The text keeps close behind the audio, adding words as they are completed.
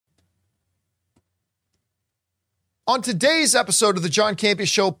On today's episode of the John Campea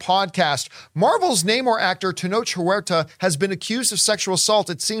Show podcast, Marvel's Namor actor Tenoch Huerta has been accused of sexual assault.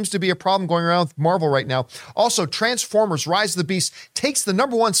 It seems to be a problem going around with Marvel right now. Also, Transformers Rise of the Beast takes the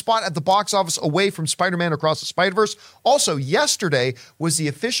 #1 spot at the box office away from Spider-Man Across the Spider-Verse. Also, yesterday was the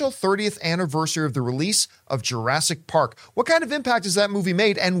official 30th anniversary of the release of Jurassic Park. What kind of impact has that movie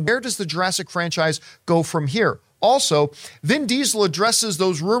made, and where does the Jurassic franchise go from here? Also, Vin Diesel addresses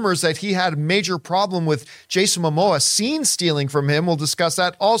those rumors that he had a major problem with Jason Momoa scene stealing from him. We'll discuss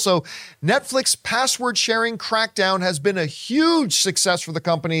that. Also, Netflix password sharing crackdown has been a huge success for the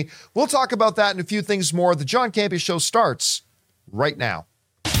company. We'll talk about that and a few things more. The John Campea Show starts right now.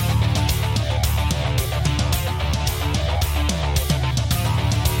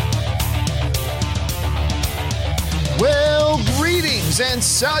 Well, greetings and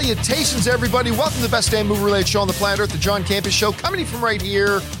salutations, everybody. Welcome to the best damn movie-related show on the planet Earth, the John Campea Show, coming from right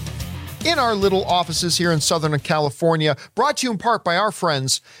here in our little offices here in Southern California, brought to you in part by our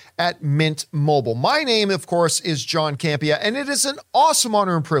friends at Mint Mobile. My name, of course, is John Campea, and it is an awesome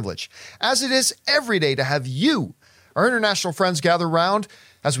honor and privilege, as it is every day, to have you, our international friends, gather around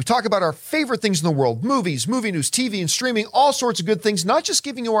as we talk about our favorite things in the world, movies, movie news, TV, and streaming, all sorts of good things, not just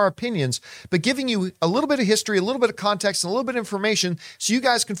giving you our opinions, but giving you a little bit of history, a little bit of context, and a little bit of information so you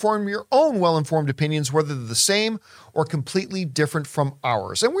guys can form your own well-informed opinions, whether they're the same or completely different from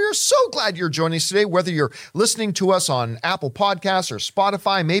ours. And we are so glad you're joining us today, whether you're listening to us on Apple Podcasts or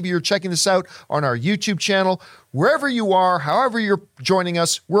Spotify, maybe you're checking this out on our YouTube channel. Wherever you are, however you're joining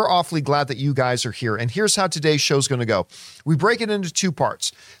us, we're awfully glad that you guys are here. And here's how today's show's going to go. We break it into two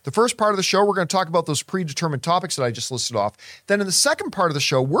parts. The first part of the show, we're going to talk about those predetermined topics that I just listed off. Then in the second part of the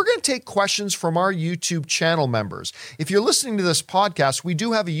show, we're going to take questions from our YouTube channel members. If you're listening to this podcast, we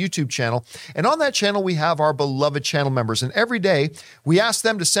do have a YouTube channel. And on that channel, we have our beloved channel members. And every day, we ask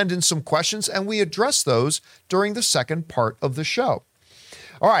them to send in some questions, and we address those during the second part of the show.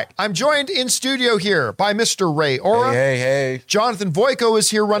 All right, I'm joined in studio here by Mr. Ray Ora. Hey. Jonathan Voico is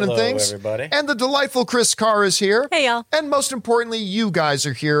here running Hello, things. everybody. And the delightful Chris Carr is here. Hey, y'all. And most importantly, you guys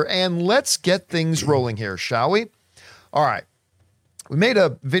are here. And let's get things rolling here, shall we? All right. We made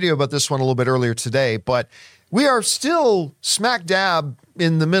a video about this one a little bit earlier today, but we are still smack dab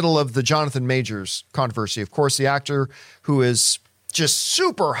in the middle of the Jonathan Majors controversy. Of course, the actor who is just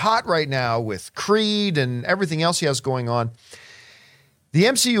super hot right now with Creed and everything else he has going on. The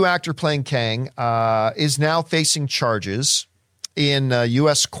MCU actor playing Kang is now facing charges in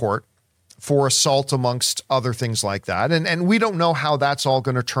U.S. court for assault, amongst other things like that. And we don't know how that's all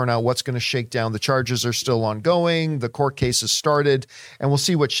going to turn out, what's going to shake down. The charges are still ongoing. The court case has started, and we'll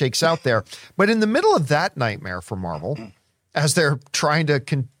see what shakes out there. But in the middle of that nightmare for Marvel, as they're trying to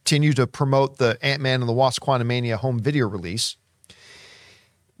continue to promote the Ant-Man and the Wasp Quantumania home video release,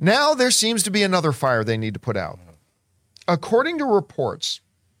 now there seems to be another fire they need to put out. According to reports,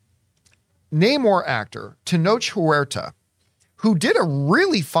 Namor actor Tenoch Huerta, who did a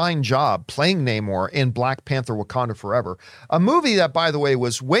really fine job playing Namor in Black Panther: Wakanda Forever, a movie that, by the way,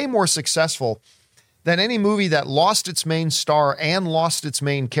 was way more successful than any movie that lost its main star and lost its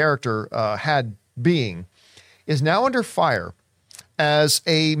main character had being, is now under fire as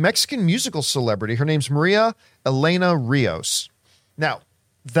a Mexican musical celebrity. Her name's Maria Elena Rios. Now,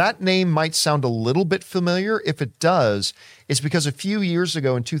 that name might sound a little bit familiar. If it does, it's because a few years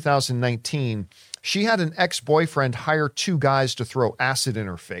ago in 2019, she had an ex-boyfriend hire two guys to throw acid in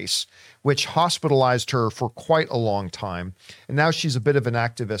her face, which hospitalized her for quite a long time. And now she's a bit of an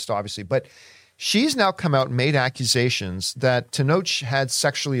activist, obviously. But she's now come out and made accusations that Tenoch had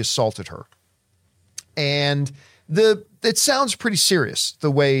sexually assaulted her. And it sounds pretty serious,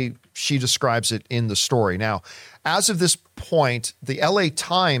 the way she describes it in the story. Now, as of this point, the LA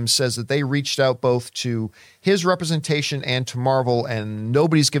Times says that they reached out both to his representation and to Marvel, and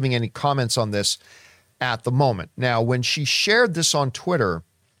nobody's giving any comments on this at the moment. Now, when she shared this on Twitter,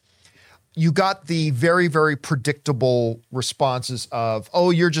 you got the very, very predictable responses of,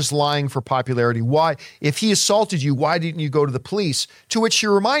 oh, you're just lying for popularity. Why? If he assaulted you, why didn't you go to the police? To which she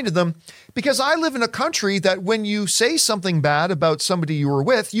reminded them, because I live in a country that when you say something bad about somebody you were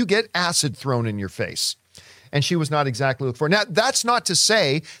with, you get acid thrown in your face. And she was not exactly looking for it. Now, that's not to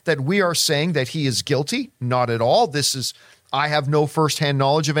say that we are saying that he is guilty. Not at all. I have no firsthand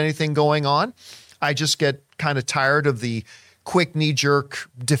knowledge of anything going on. I just get kind of tired of the quick knee-jerk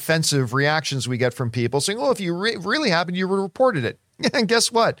defensive reactions we get from people saying, oh, if you really happened, you would have reported it. And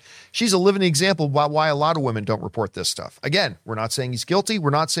guess what? She's a living example of why a lot of women don't report this stuff. Again, we're not saying he's guilty.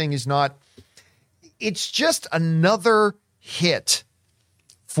 We're not saying he's not. It's just another hit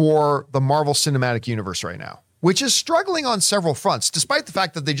for the Marvel Cinematic Universe right now, which is struggling on several fronts, despite the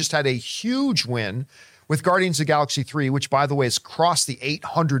fact that they just had a huge win with Guardians of the Galaxy 3, which, by the way, has crossed the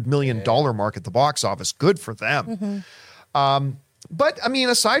 $800 million mark at the box office. Good for them. But, I mean,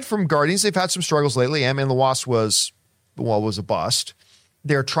 aside from Guardians, they've had some struggles lately. Ant-Man and the Wasp was a bust.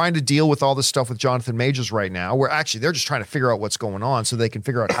 They're trying to deal with all this stuff with Jonathan Majors right now, where actually they're just trying to figure out what's going on so they can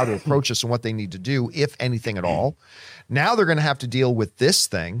figure out how to approach this and what they need to do, if anything at all. Now they're going to have to deal with this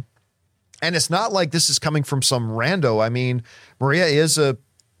thing. And it's not like this is coming from some rando. I mean, Maria is a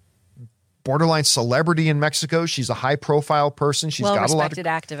borderline celebrity in Mexico. She's a high-profile person. She's got a lot of respected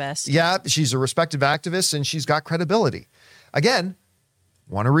activist. Yeah, she's a respected activist, and she's got credibility. Again,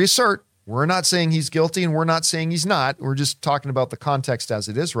 want to reassert, we're not saying he's guilty, and we're not saying he's not. We're just talking about the context as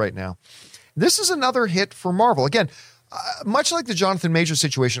it is right now. This is another hit for Marvel. Again, much like the Jonathan Majors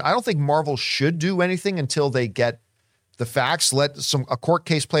situation, I don't think Marvel should do anything until they get the facts, let a court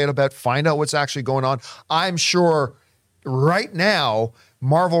case play out about, find out what's actually going on. I'm sure right now,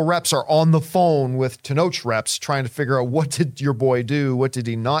 Marvel reps are on the phone with Tenoch reps trying to figure out, what did your boy do? What did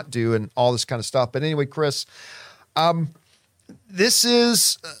he not do? And all this kind of stuff. But anyway, Chris, this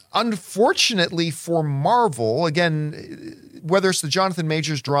is unfortunately for Marvel, again, whether it's the Jonathan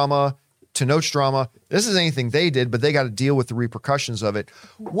Majors drama, Tenoch drama, this is anything they did, but they got to deal with the repercussions of it.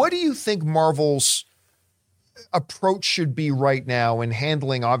 What do you think Marvel's approach should be right now in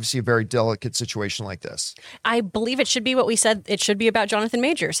handling obviously a very delicate situation like this? I believe it should be what we said it should be about Jonathan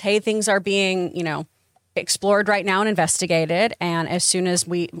Majors. Hey, things are being, explored right now and investigated. And as soon as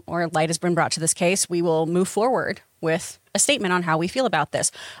light has been brought to this case, we will move forward with a statement on how we feel about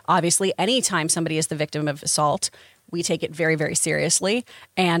this. Obviously, anytime somebody is the victim of assault, we take it very, very seriously.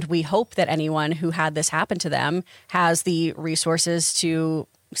 And we hope that anyone who had this happen to them has the resources to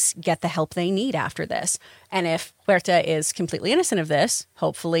get the help they need after this. And if Huerta is completely innocent of this,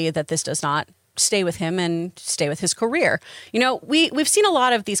 hopefully that this does not stay with him and stay with his career. We've seen a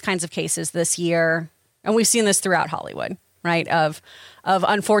lot of these kinds of cases this year, and we've seen this throughout Hollywood, right? Of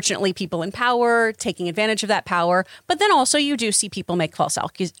unfortunately people in power taking advantage of that power. But then also you do see people make false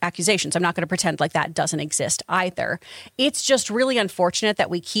accusations. I'm not going to pretend like that doesn't exist either. It's just really unfortunate that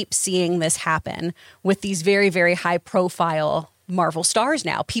we keep seeing this happen with these very, very high profile Marvel stars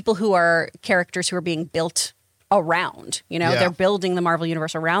now, people who are characters who are being built around, they're building the Marvel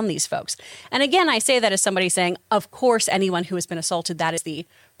universe around these folks. And again, I say that as somebody saying, of course, anyone who has been assaulted, that is the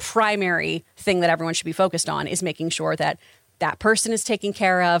primary thing that everyone should be focused on, is making sure that that person is taken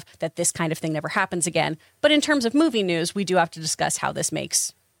care of, that this kind of thing never happens again. But in terms of movie news, we do have to discuss how this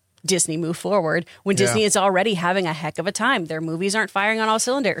makes Disney move forward when Disney is already having a heck of a time. Their movies aren't firing on all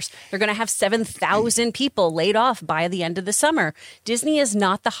cylinders. They're going to have 7,000 people laid off by the end of the summer. Disney is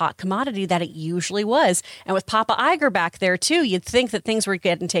not the hot commodity that it usually was. And with Papa Iger back there too, you'd think that things were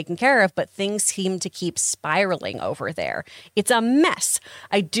getting taken care of, but things seem to keep spiraling over there. It's a mess.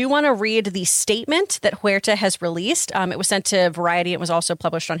 I do want to read the statement that Huerta has released. It was sent to Variety. It was also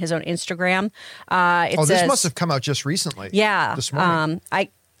published on his own Instagram. This must have come out just recently. Yeah. This morning.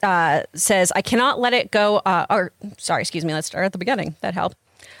 Says, I cannot let it go. Let's start at the beginning. That helped.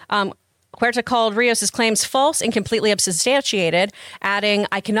 Huerta called Rios' claims false and completely unsubstantiated, adding,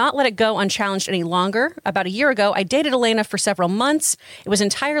 I cannot let it go unchallenged any longer. About a year ago, I dated Elena for several months. It was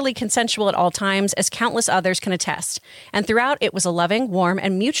entirely consensual at all times, as countless others can attest. And throughout, it was a loving, warm,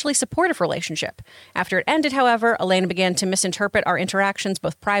 and mutually supportive relationship. After it ended, however, Elena began to misinterpret our interactions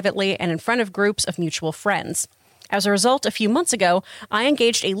both privately and in front of groups of mutual friends. As a result, a few months ago, I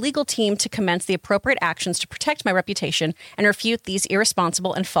engaged a legal team to commence the appropriate actions to protect my reputation and refute these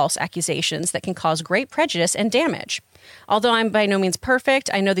irresponsible and false accusations that can cause great prejudice and damage. Although I'm by no means perfect,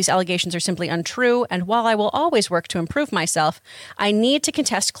 I know these allegations are simply untrue, and while I will always work to improve myself, I need to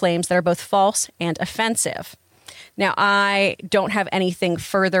contest claims that are both false and offensive. Now, I don't have anything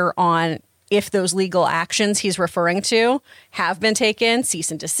further on if those legal actions he's referring to have been taken,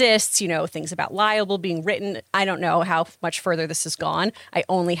 cease and desists, things about liable being written. I don't know how much further this has gone. I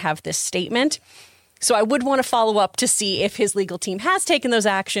only have this statement. So I would want to follow up to see if his legal team has taken those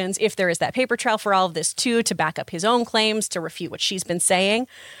actions, if there is that paper trail for all of this too, to back up his own claims, to refute what she's been saying.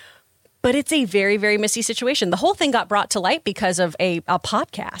 But it's a very, very messy situation. The whole thing got brought to light because of a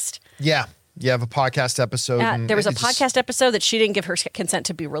podcast. Yeah. You have a podcast episode. There was a podcast episode that she didn't give her consent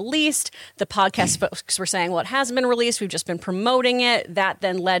to be released. The podcast folks were saying, well, it hasn't been released. We've just been promoting it. That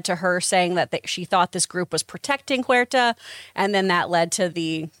then led to her saying that she thought this group was protecting Huerta. And then that led to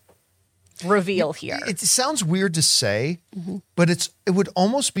the reveal here. It sounds weird to say, but it would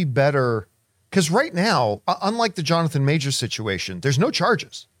almost be better because right now, unlike the Jonathan Majors situation, there's no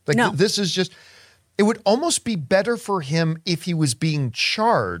charges. This is just, it would almost be better for him if he was being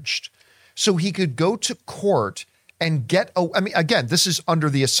charged so he could go to court and get, I mean, again, this is under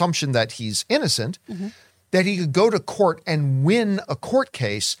the assumption that he's innocent, that he could go to court and win a court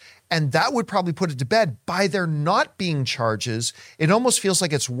case, and that would probably put it to bed. By there not being charges, it almost feels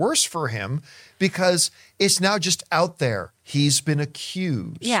like it's worse for him because it's now just out there. He's been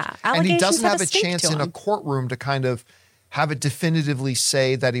accused. Yeah, and he doesn't have a stink chance to in a him. courtroom to kind of have it definitively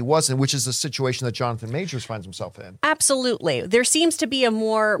say that he wasn't, which is the situation that Jonathan Majors finds himself in. Absolutely. There seems to be a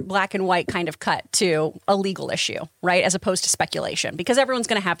more black and white kind of cut to a legal issue, right? As opposed to speculation, because everyone's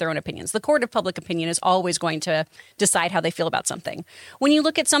going to have their own opinions. The court of public opinion is always going to decide how they feel about something. When you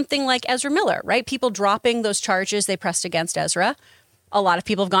look at something like Ezra Miller, right? People dropping those charges they pressed against Ezra. A lot of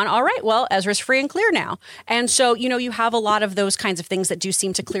people have gone, all right, well, Ezra's free and clear now. And so, you have a lot of those kinds of things that do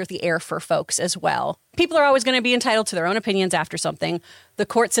seem to clear the air for folks as well. People are always going to be entitled to their own opinions after something. The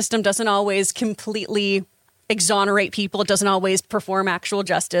court system doesn't always completely exonerate people. It doesn't always perform actual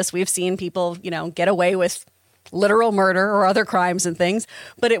justice. We've seen people, get away with literal murder or other crimes and things.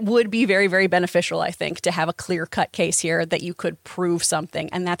 But it would be very, very beneficial, I think, to have a clear-cut case here that you could prove something.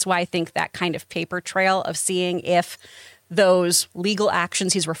 And that's why I think that kind of paper trail of seeing if those legal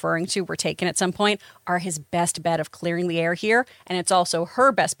actions he's referring to were taken at some point are his best bet of clearing the air here. And it's also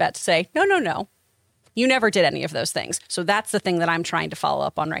her best bet to say, no, you never did any of those things. So that's the thing that I'm trying to follow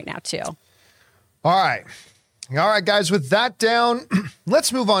up on right now, too. All right, guys, with that down,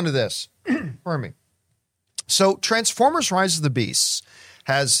 let's move on to this. Pardon me. So Transformers Rise of the Beasts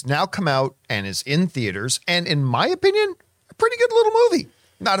has now come out and is in theaters. And in my opinion, a pretty good little movie.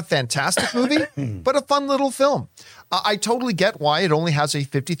 Not a fantastic movie, but a fun little film. I totally get why it only has a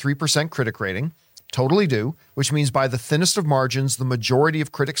 53% critic rating. Totally do, which means by the thinnest of margins, the majority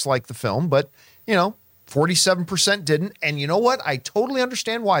of critics like the film, but, 47% didn't. And you know what? I totally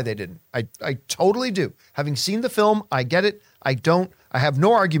understand why they didn't. I totally do. Having seen the film, I get it. I have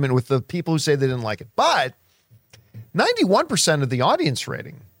no argument with the people who say they didn't like it. But 91% of the audience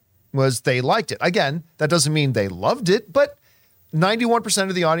rating was they liked it. Again, that doesn't mean they loved it, but 91%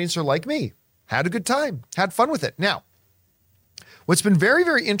 of the audience are like me, had a good time, had fun with it. Now, what's been very,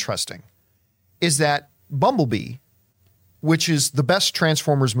 very interesting is that Bumblebee, which is the best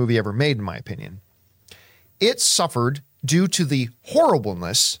Transformers movie ever made, in my opinion, it suffered due to the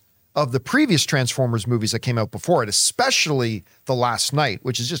horribleness of the previous Transformers movies that came out before it, especially The Last Knight,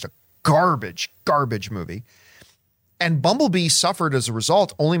 which is just a garbage movie. And Bumblebee suffered as a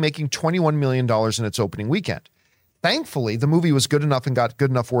result, only making $21 million in its opening weekend. Thankfully, the movie was good enough and got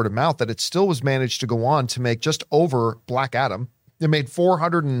good enough word of mouth that it still was managed to go on to make just over Black Adam. It made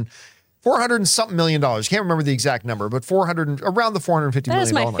 400 and something million dollars. Can't remember the exact number, but around the $450 million. That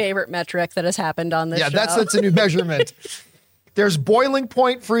is my favorite metric that has happened on this show. Yeah, that's a new measurement. There's boiling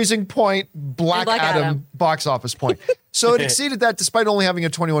point, freezing point, Black Adam box office point. So it exceeded that despite only having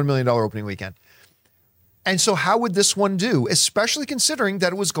a $21 million opening weekend. And so how would this one do, especially considering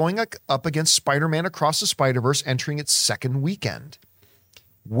that it was going up against Spider-Man Across the Spider-Verse entering its second weekend?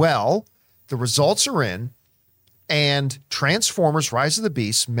 Well, the results are in, and Transformers Rise of the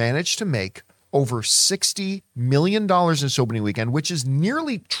Beasts managed to make over $60 million in its opening weekend, which is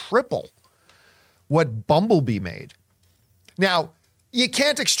nearly triple what Bumblebee made. Now, you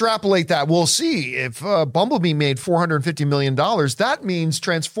can't extrapolate that. We'll see. If Bumblebee made $450 million, that means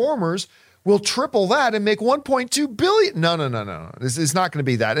Transformers will triple that and make $1.2 billion. No. This is not going to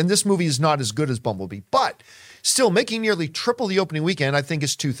be that. And this movie is not as good as Bumblebee. But still, making nearly triple the opening weekend, I think,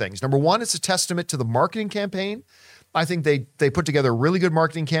 is two things. Number one, it's a testament to the marketing campaign. I think they put together a really good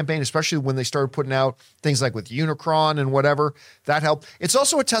marketing campaign, especially when they started putting out things like with Unicron and whatever. That helped. It's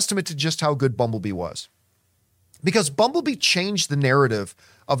also a testament to just how good Bumblebee was. Because Bumblebee changed the narrative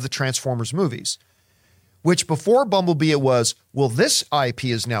of the Transformers movies. Which before Bumblebee it was, well, this IP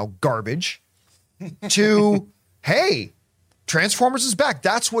is now garbage, to, hey, Transformers is back.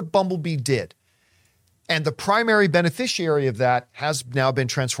 That's what Bumblebee did. And the primary beneficiary of that has now been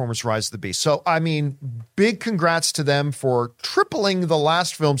Transformers Rise of the Beast. So, I mean, big congrats to them for tripling the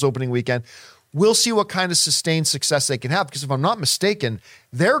last film's opening weekend. We'll see what kind of sustained success they can have, because if I'm not mistaken,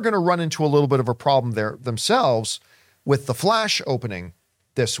 they're going to run into a little bit of a problem there themselves with The Flash opening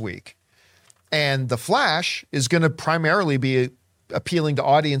this week. And The Flash is going to primarily be appealing to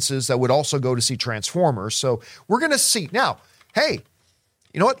audiences that would also go to see Transformers. So we're going to see. Now, hey,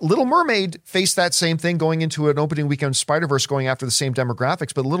 you know what? Little Mermaid faced that same thing going into an opening weekend, Spider-Verse going after the same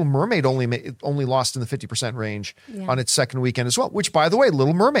demographics, but Little Mermaid only lost in the 50% range on its second weekend as well, which, by the way,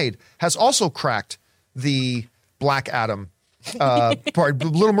 Little Mermaid has also cracked the Black Adam part.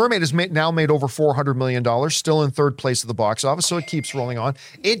 Little Mermaid has now made over $400 million, still in third place at the box office, so it keeps rolling on.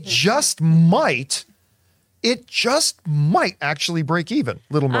 It just might it just might actually break even,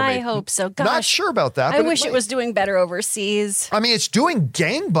 Little Mermaid. I hope so. Gosh, not sure about that. I but wish it was doing better overseas. I mean, it's doing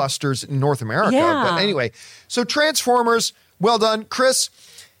gangbusters in North America. Yeah. But anyway, so Transformers, well done. Chris,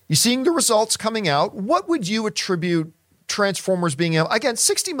 you're seeing the results coming out. What would you attribute Transformers being able, again,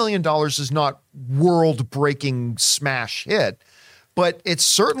 $60 million is not world-breaking smash hit, but it's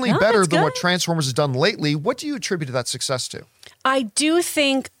certainly better than what Transformers has done lately. What do you attribute that success to? I do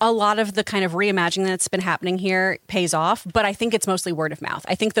think a lot of the kind of reimagining that's been happening here pays off, but I think it's mostly word of mouth.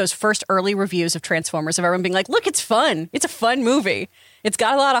 I think those first early reviews of Transformers of everyone being like, look, it's fun. It's a fun movie. It's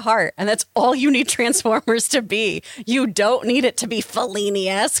got a lot of heart, and that's all you need Transformers to be. You don't need it to be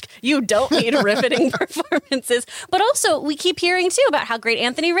Fellini-esque. You don't need riveting performances. But also, we keep hearing, too, about how great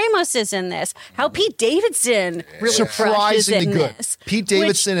Anthony Ramos is in this, how Pete Davidson really surprisingly crushes in good. this. Pete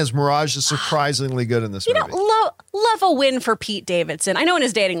Davidson as Mirage is surprisingly good in this movie. Love a win for Pete Davidson. I know in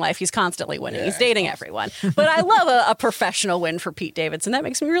his dating life, he's constantly winning. He's dating everyone. But I love a professional win for Pete Davidson. That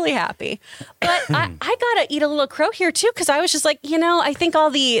makes me really happy. But I got to eat a little crow here, too, because I was just like, I think all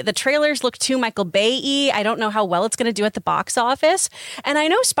the trailers look too Michael Bay-y. I don't know how well it's going to do at the box office. And I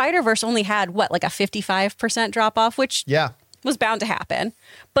know Spider-Verse only had, like a 55% drop-off, which was bound to happen.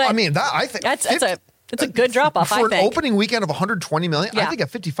 But I mean, I think it's a good drop-off, I think. For an opening weekend of $120 million, I think a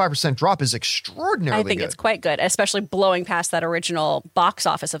 55% drop is extraordinarily good. I think it's quite good, especially blowing past that original box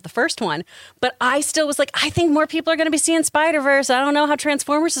office of the first one. But I still was like, I think more people are going to be seeing Spider-Verse. I don't know how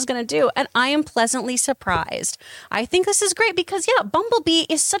Transformers is going to do. And I am pleasantly surprised. I think this is great because, Bumblebee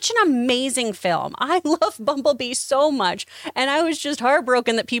is such an amazing film. I love Bumblebee so much. And I was just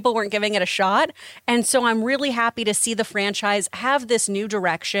heartbroken that people weren't giving it a shot. And so I'm really happy to see the franchise have this new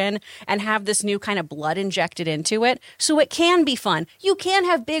direction and have this new kind of blood injected into it, so it can be fun. You can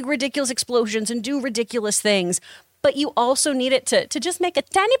have big, ridiculous explosions and do ridiculous things, but you also need it to just make a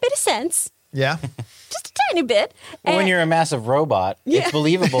tiny bit of sense. Yeah. Just a tiny bit. Well, when you're a massive robot, it's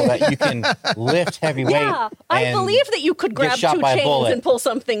believable that you can lift heavy weight. Yeah, I believe that you could grab two chains and pull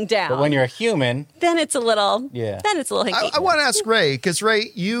something down. But when you're a human, then it's a little hinky. I want to ask Ray, because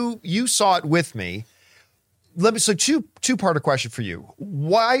Ray, you saw it with me. So two-part question for you.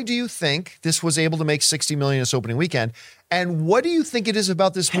 Why do you think this was able to make $60 million this opening weekend? And what do you think it is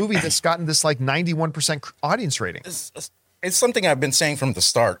about this movie that's gotten this 91% audience rating? It's something I've been saying from the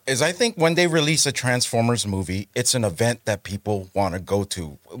start, is I think when they release a Transformers movie, it's an event that people want to go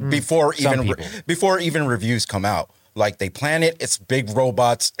to before even reviews come out. Like, they plan it, it's big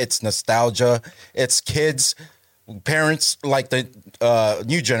robots, it's nostalgia, it's kids, parents, like the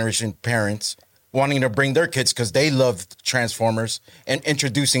new generation parents, wanting to bring their kids because they love Transformers and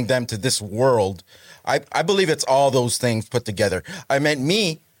introducing them to this world. I believe it's all those things put together. I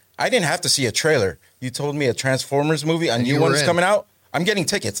didn't have to see a trailer. You told me a Transformers movie, a new one's coming out. I'm getting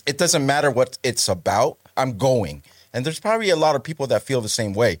tickets. It doesn't matter what it's about. I'm going. And there's probably a lot of people that feel the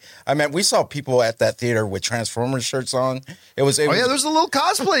same way. We saw people at that theater with Transformers shirts on. There's a little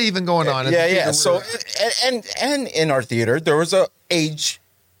cosplay even going on. Yeah. So, and in our theater, there was a age...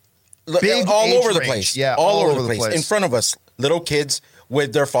 Big all age over the range. place. Yeah, all over the place. In front of us, little kids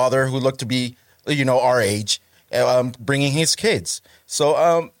with their father who looked to be, our age, bringing his kids. So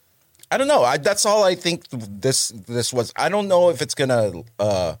I don't know. That's all I think this was. I don't know if it's gonna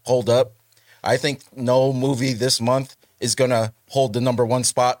hold up. I think no movie this month is gonna hold the number one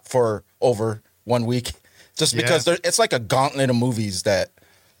spot for over 1 week, just because it's like a gauntlet of movies that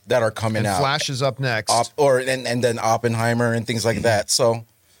are coming out. Flash is up next, and then Oppenheimer and things like that. So.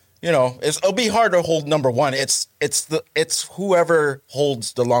 It'll be hard to hold number one. It's whoever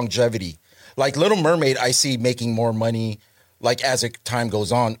holds the longevity. Like Little Mermaid, I see making more money, like as time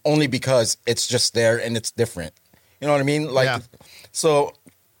goes on, only because it's just there and it's different. You know what I mean? So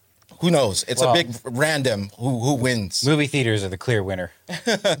who knows? It's a big random who wins. Movie theaters are the clear winner.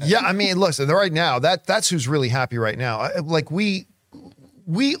 Yeah, listen, right now that's who's really happy right now. Like we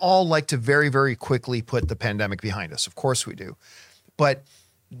all like to very, very quickly put the pandemic behind us. Of course we do, but.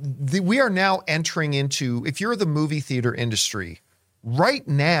 We are now entering into, if you're the movie theater industry, right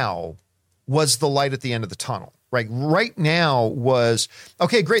now was the light at the end of the tunnel, right? Right now was,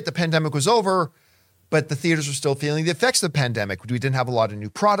 okay, great, the pandemic was over, but the theaters were still feeling the effects of the pandemic. We didn't have a lot of new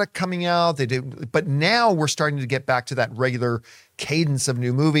product coming out. But now we're starting to get back to that regular cadence of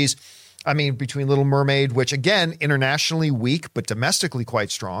new movies. Between Little Mermaid, which again, internationally weak, but domestically quite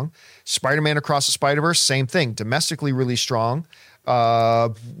strong. Spider-Man Across the Spider-Verse, same thing, domestically really strong.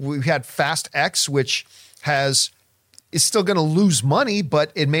 We had Fast X, which is still going to lose money,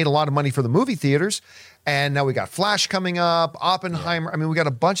 but it made a lot of money for the movie theaters. And now we got Flash coming up, Oppenheimer. We got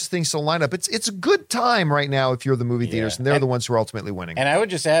a bunch of things to line up. It's a good time right now if you're the movie theaters, and they're the ones who are ultimately winning. And I would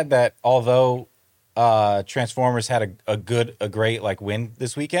just add that although Transformers had a great like win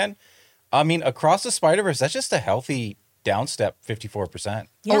this weekend. I mean, Across the Spider-Verse, that's just a healthy downstep, 54%.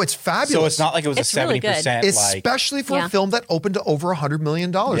 Yeah. Oh, it's fabulous. So it's not like it was It's a really 70%. good. Especially for a film that opened to over $100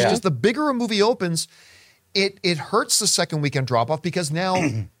 million. Because the bigger a movie opens, it hurts the second weekend drop-off because now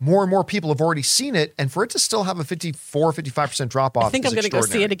more and more people have already seen it. And for it to still have a 55% drop-off, I think I'm going to go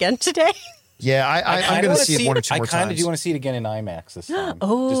see it again today. Yeah, I'm going to see it one or two more times. I kind of do want to see it again in IMAX this time.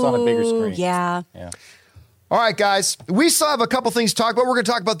 Just on a bigger screen. Yeah. All right, guys, we still have a couple things to talk about. We're going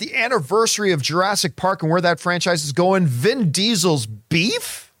to talk about the anniversary of Jurassic Park and where that franchise is going. Vin Diesel's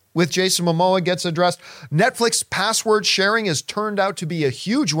beef with Jason Momoa gets addressed. Netflix password sharing has turned out to be a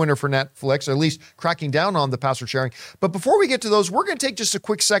huge winner for Netflix, or at least cracking down on the password sharing. But before we get to those, we're going to take just a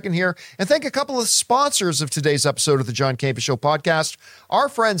quick second here and thank a couple of sponsors of today's episode of the John Campea Show podcast, our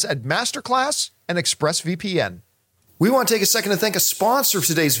friends at Masterclass and ExpressVPN. We want to take a second to thank a sponsor of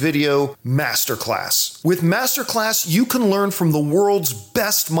today's video, Masterclass. With Masterclass, you can learn from the world's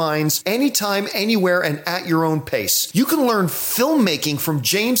best minds anytime, anywhere, and at your own pace. You can learn filmmaking from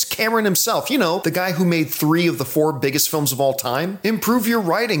James Cameron himself, you know, the guy who made 3 of the 4 biggest films of all time. Improve your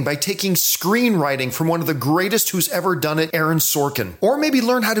writing by taking screenwriting from one of the greatest who's ever done it, Aaron Sorkin. Or maybe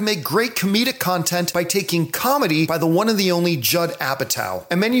learn how to make great comedic content by taking comedy by the one and the only Judd Apatow.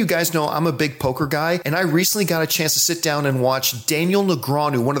 And many of you guys know I'm a big poker guy, and I recently got a chance to sit down and watch Daniel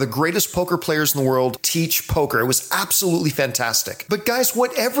Negreanu, one of the greatest poker players in the world, teach poker. It was absolutely fantastic. But guys,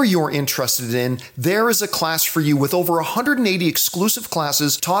 whatever you're interested in, there is a class for you with over 180 exclusive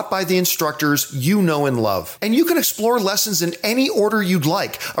classes taught by the instructors you know and love. And you can explore lessons in any order you'd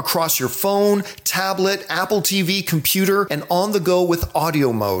like across your phone, tablet, Apple TV, computer, and on the go with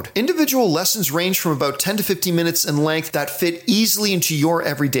audio mode. Individual lessons range from about 10 to 15 minutes in length that fit easily into your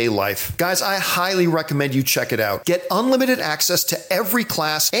everyday life. Guys, I highly recommend you check it out. Get unlimited access to every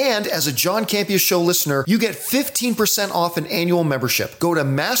class, and as a John Campea Show listener, you get 15% off an annual membership. Go to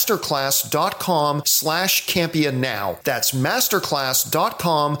masterclass.com/Campea now. That's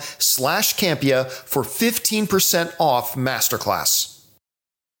masterclass.com/Campea for 15% off Masterclass.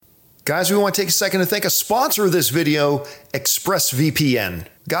 Guys, we want to take a second to thank a sponsor of this video, ExpressVPN.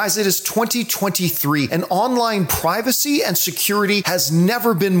 Guys, it is 2023, and online privacy and security has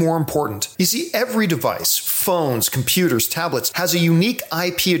never been more important. You see, every device, phones, computers, tablets, has a unique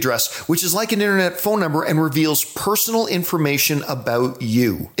IP address, which is like an internet phone number and reveals personal information about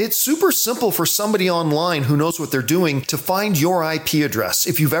you. It's super simple for somebody online who knows what they're doing to find your IP address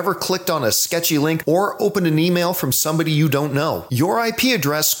if you've ever clicked on a sketchy link or opened an email from somebody you don't know. Your IP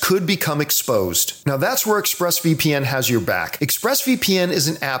address could become exposed. Now that's where ExpressVPN has your back. ExpressVPN is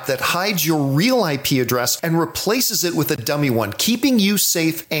an app that hides your real IP address and replaces it with a dummy one, keeping you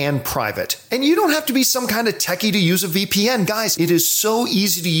safe and private. And you don't have to be some kind of techie to use a VPN. Guys, it is so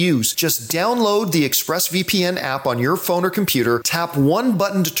easy to use. Just download the ExpressVPN app on your phone or computer, tap one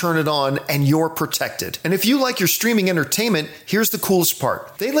button to turn it on, and you're protected. And if you like your streaming entertainment, here's the coolest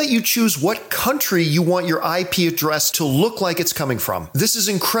part. They let you choose what country you want your IP address to look like it's coming from. This is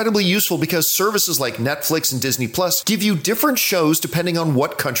incredibly useful because services like Netflix and Disney Plus give you different shows depending on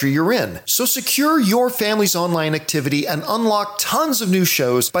what country you're in. So secure your family's online activity and unlock tons of new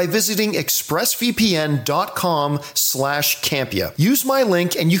shows by visiting expressvpn.com/Campea. Use my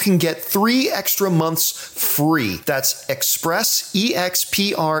link and you can get 3 extra months free. That's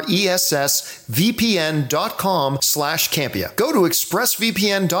expressvpn.com/Campea. Go to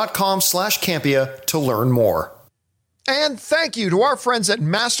expressvpn.com/Campea to learn more. And thank you to our friends at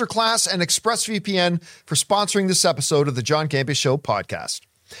Masterclass and ExpressVPN for sponsoring this episode of the John Campea Show podcast.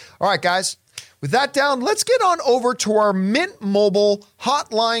 All right, guys, with that down, let's get on over to our Mint Mobile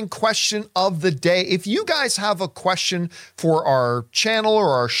hotline question of the day. If you guys have a question for our channel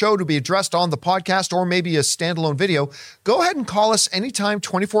or our show to be addressed on the podcast or maybe a standalone video, go ahead and call us anytime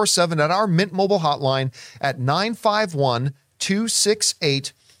 24/7 at our Mint Mobile hotline at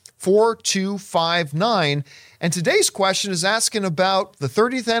 951-268-4259. And today's question is asking about the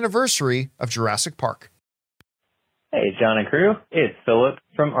 30th anniversary of Jurassic Park. Hey, John and crew. It's Philip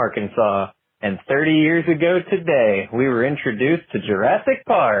from Arkansas. And 30 years ago today, we were introduced to Jurassic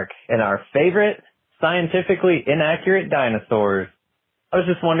Park and our favorite scientifically inaccurate dinosaurs. I was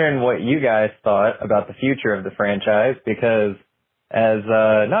just wondering what you guys thought about the future of the franchise, because as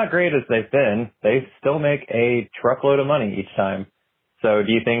not great as they've been, they still make a truckload of money each time. So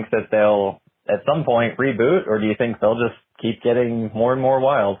do you think that they'll at some point reboot, or do you think they'll just keep getting more and more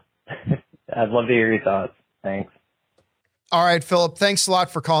wild? I'd love to hear your thoughts. Thanks. All right, Philip, thanks a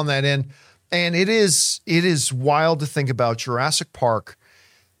lot for calling that in. And it is wild to think about Jurassic Park.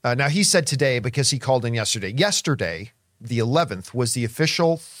 Now, he said today because he called in yesterday. Yesterday, the 11th, was the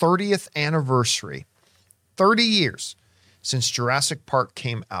official 30th anniversary 30 years since Jurassic Park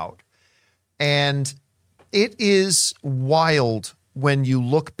came out. And it is wild when you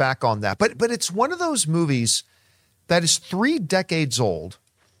look back on that. But it's one of those movies that is 3 decades old.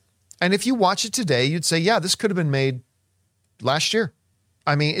 And if you watch it today, you'd say, yeah, this could have been made last year.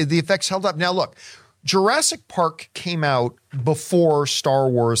 I mean, the effects held up. Now, look, Jurassic Park came out before Star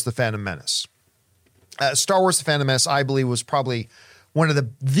Wars: The Phantom Menace. Star Wars: The Phantom Menace, I believe, was probably one of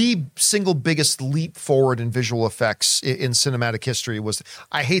the single biggest leap forward in visual effects in cinematic history.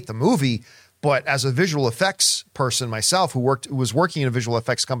 I hate the movie, but as a visual effects person myself who was working in a visual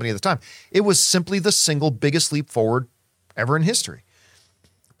effects company at the time, it was simply the single biggest leap forward ever in history.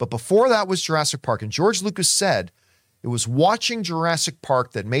 But before that was Jurassic Park. And George Lucas said it was watching Jurassic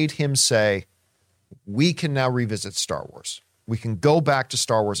Park that made him say, we can now revisit Star Wars. We can go back to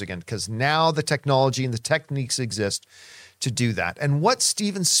Star Wars again because now the technology and the techniques exist to do that. And what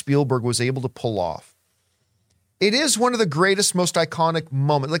Steven Spielberg was able to pull off, it is one of the greatest, most iconic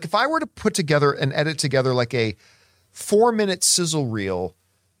moments. Like if I were to put together and edit together like a 4-minute sizzle reel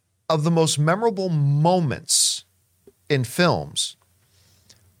of the most memorable moments in films,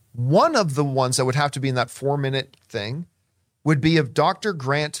 one of the ones that would have to be in that 4-minute thing would be of Dr.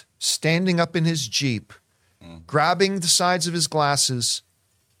 Grant standing up in his Jeep, grabbing the sides of his glasses,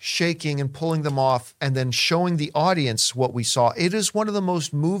 shaking and pulling them off, and then showing the audience what we saw. It is one of the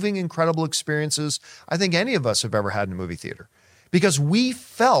most moving, incredible experiences I think any of us have ever had in a movie theater. Because we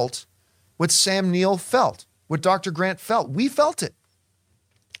felt what Sam Neill felt, what Dr. Grant felt. We felt it.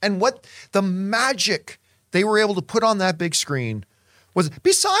 And what the magic they were able to put on that big screen was,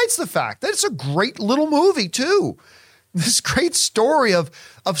 besides the fact that it's a great little movie too. This great story of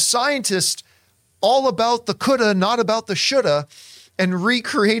scientists all about the coulda, not about the shoulda, and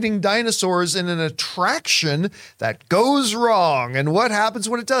recreating dinosaurs in an attraction that goes wrong and what happens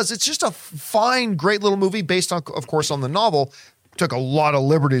when it does. It's just a fine, great little movie based on, of course, on the novel. Took a lot of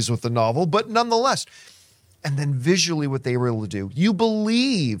liberties with the novel, but nonetheless. And then visually what they were able to do. You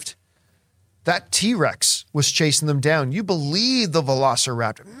believed that T-Rex was chasing them down. You believed the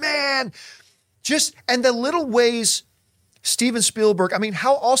Velociraptor. Man, and the little ways Steven Spielberg, I mean,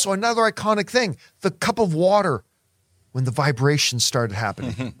 how also another iconic thing, the cup of water when the vibrations started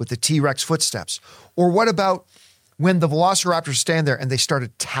happening with the T-Rex footsteps. Or what about when the Velociraptors stand there and they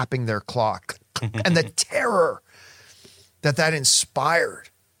started tapping their claw and the terror that inspired.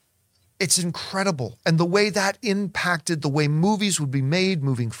 It's incredible. And the way that impacted the way movies would be made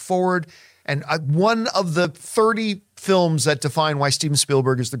moving forward. And one of the 30 films that define why Steven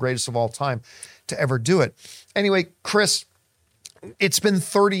Spielberg is the greatest of all time to ever do it. Anyway, Chris, it's been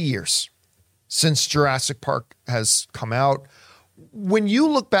 30 years since Jurassic Park has come out. When you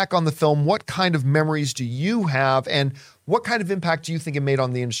look back on the film, what kind of memories do you have and what kind of impact do you think it made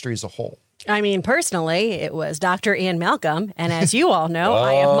on the industry as a whole? I mean, personally, it was Dr. Ian Malcolm. And as you all know,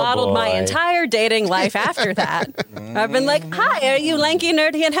 I have modeled my entire dating life after that. I've been like, hi, are you lanky,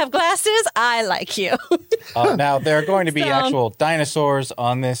 nerdy, and have glasses? I like you. Now, there are going to be actual dinosaurs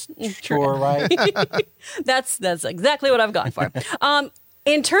on this tour, right? That's exactly what I've gone for.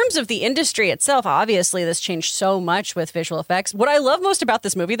 In terms of the industry itself, obviously, this changed so much with visual effects. What I love most about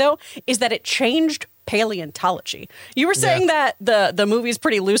this movie, though, is that it changed paleontology. You were saying that the movie's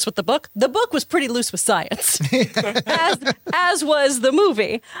pretty loose with the book. The book was pretty loose with science, as was the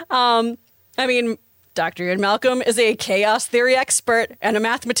movie. I mean, Dr. Ian Malcolm is a chaos theory expert and a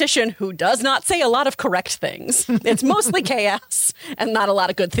mathematician who does not say a lot of correct things. It's mostly chaos and not a lot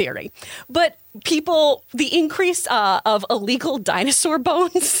of good theory. But the increase of illegal dinosaur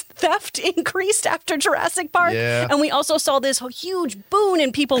bones theft increased after Jurassic Park. Yeah. And we also saw this huge boon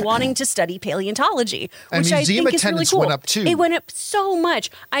in people wanting to study paleontology, which I think is really cool. Went up too. It went up so much.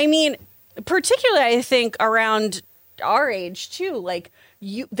 I mean, particularly, I think, around our age too, like,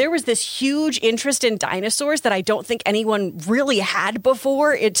 there was this huge interest in dinosaurs that I don't think anyone really had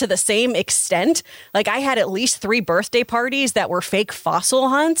before to the same extent. Like I had at least 3 birthday parties that were fake fossil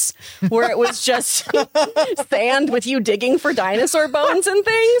hunts where it was just sand with you digging for dinosaur bones and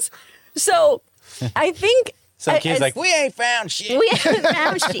things. So I think some kids like, we ain't found shit. We haven't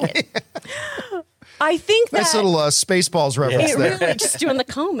found shit. I think that nice little Spaceballs reference there. Really just doing the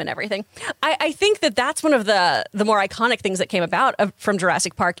comb and everything. I think that's one of the more iconic things that came about from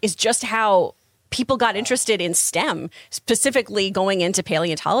Jurassic Park is just how people got interested in STEM, specifically going into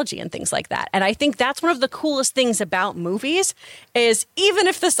paleontology and things like that. And I think that's one of the coolest things about movies is even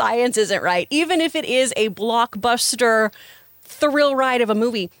if the science isn't right, even if it is a blockbuster thrill ride of a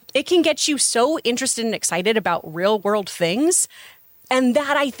movie, it can get you so interested and excited about real world things. And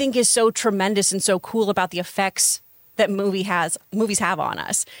that I think is so tremendous and so cool about the effects that movies have on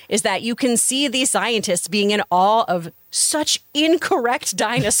us is that you can see these scientists being in awe of such incorrect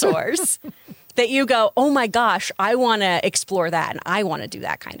dinosaurs that you go, oh my gosh, I want to explore that and I want to do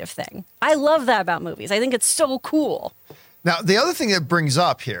that kind of thing. I love that about movies. I think it's so cool. Now, the other thing that brings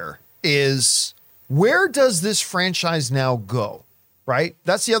up here is, where does this franchise now go? Right?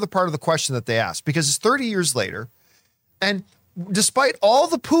 That's the other part of the question that they ask, because it's 30 years later. And despite all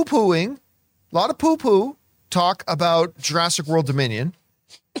the poo-pooing, a lot of poo-poo talk about Jurassic World Dominion,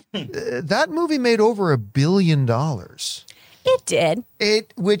 that movie made over $1 billion. It did.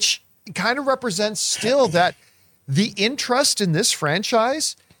 Which kind of represents still that the interest in this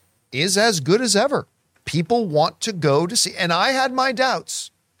franchise is as good as ever. People want to go to see, and I had my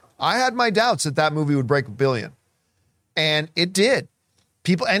doubts. That movie would break $1 billion. And it did.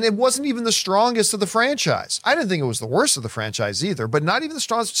 And it wasn't even the strongest of the franchise. I didn't think it was the worst of the franchise either, but not even the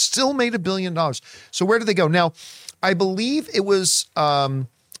strongest, still made $1 billion. So where did they go? Now, I believe it was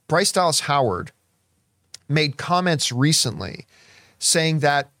Bryce Dallas Howard made comments recently saying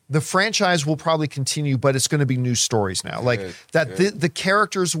that the franchise will probably continue, but it's going to be new stories now. The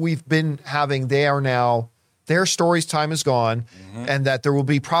characters we've been having, they are now, their stories' time is gone, and that there will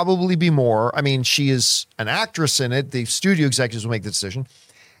probably be more. I mean, she is an actress in it. The studio executives will make the decision.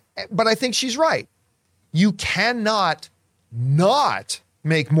 But I think she's right. You cannot not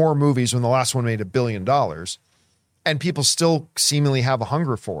make more movies when the last one made $1 billion, and people still seemingly have a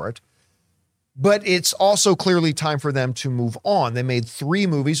hunger for it. But it's also clearly time for them to move on. They made 3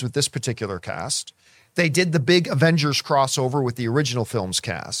 movies with this particular cast. They did the big Avengers crossover with the original film's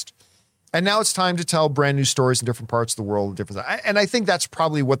cast. And now it's time to tell brand new stories in different parts of the world. And I think that's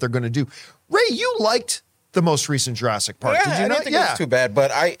probably what they're going to do. Ray, you liked the most recent Jurassic Park, did you I not? didn't think it was too bad, but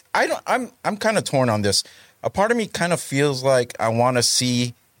I'm kind of torn on this. A part of me kind of feels like I want to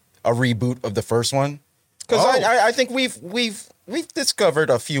see a reboot of the first one, because I think we've discovered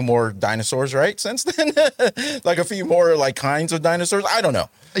a few more dinosaurs, right? Since then, like a few more like kinds of dinosaurs. I don't know.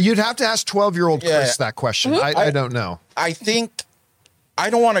 You'd have to ask 12-year-old Chris that question. I don't know. I think I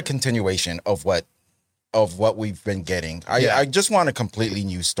don't want a continuation of what we've been getting. I just want a completely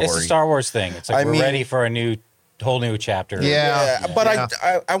new story. It's a Star Wars thing. It's like we're ready for a whole new chapter. But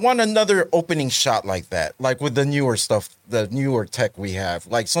I want another opening shot like that, like with the newer stuff, the newer tech we have,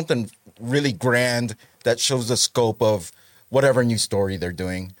 like something really grand that shows the scope of whatever new story they're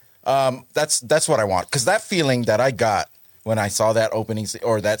doing. That's what I want, because that feeling that I got when I saw that opening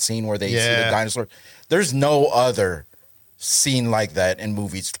or that scene where they see the dinosaur, there's no other scene like that in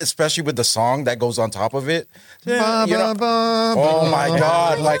movies, especially with the song that goes on top of it. Oh my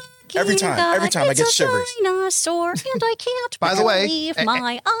God! Like every time I get shivers. Dinosaur, and I can't believe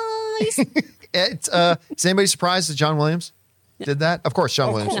my eyes. Is anybody surprised that John Williams did that? Of course,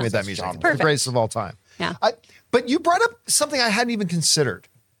 John Williams made that music. The greatest of all time. Yeah. But you brought up something I hadn't even considered,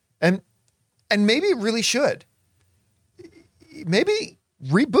 and maybe it really should. Maybe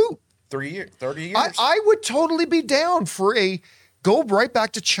reboot. 30 years. I would totally be down for go right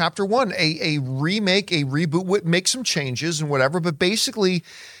back to chapter 1, a remake, a reboot, make some changes and whatever, but basically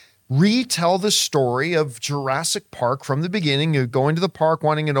retell the story of Jurassic Park from the beginning. You're going to the park,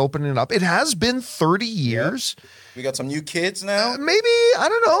 wanting it opening up. It has been 30 years. Yep. We got some new kids now. Maybe, I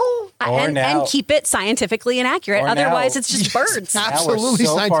don't know. And keep it scientifically inaccurate. Otherwise, it's just birds. Absolutely,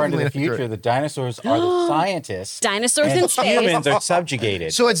 now we're so far into the scientifically future. The dinosaurs are the scientists. Dinosaurs in space. Humans are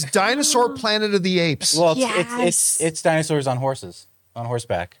subjugated. So it's Dinosaur Planet of the Apes. Well, it's dinosaurs on horses. On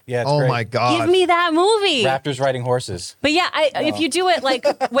horseback. Yeah, it's oh great. my God. Give me that movie. Raptors riding horses. But yeah, if you do it like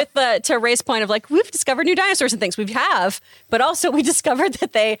with to Ray's point of like, we've discovered new dinosaurs and things. We have, but also we discovered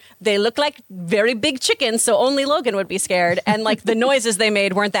that they look like very big chickens, so only Logan would be scared. And like the noises they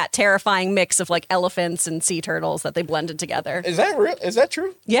made weren't that terrifying mix of like elephants and sea turtles that they blended together. Is that real? Is that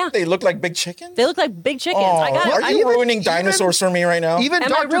true? Yeah. They look like big chickens? They look like big chickens. Oh, are you ruining dinosaurs for me right now? Even am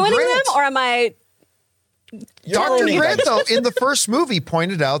Dr. I ruining Grant, them or am I... Dr. Grant, though, in the first movie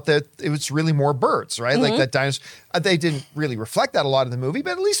pointed out that it was really more birds, right? Like that dinosaur. They didn't really reflect that a lot in the movie,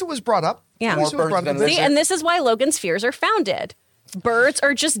 but at least it was brought up. Yeah. At least it was brought up. See, and this is why Logan's fears are founded. Birds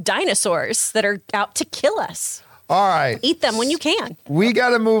are just dinosaurs that are out to kill us. All right. Eat them when you can. We got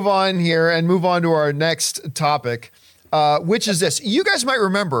to move on here and move on to our next topic, which is this. You guys might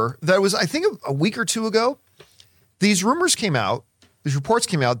remember that it was, I think, a week or two ago, these reports came out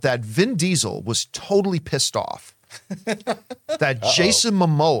that Vin Diesel was totally pissed off that Jason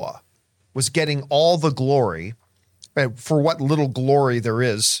Momoa was getting all the glory for what little glory there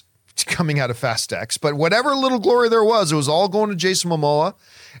is coming out of Fast X. But whatever little glory there was, it was all going to Jason Momoa,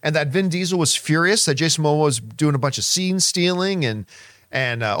 and that Vin Diesel was furious that Jason Momoa was doing a bunch of scene stealing and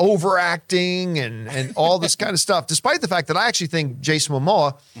and overacting and all this kind of stuff, despite the fact that I actually think Jason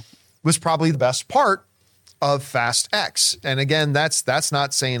Momoa was probably the best part of Fast X. And again, that's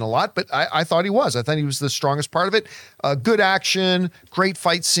not saying a lot, but I thought he was. I thought he was the strongest part of it. Good action, great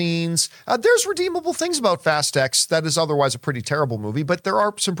fight scenes. There's redeemable things about Fast X that is otherwise a pretty terrible movie, but there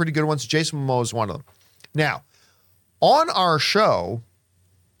are some pretty good ones. Jason Momoa is one of them. Now, on our show,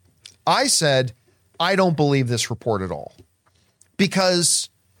 I said, I don't believe this report at all. Because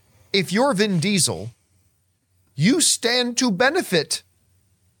if you're Vin Diesel, you stand to benefit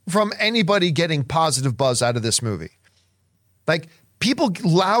from anybody getting positive buzz out of this movie. Like, people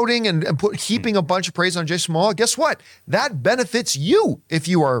lauding and heaping a bunch of praise on Jason Momoa, guess what? That benefits you if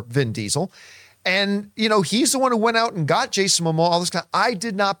you are Vin Diesel. And, you know, he's the one who went out and got Jason Momoa, all this kind of, I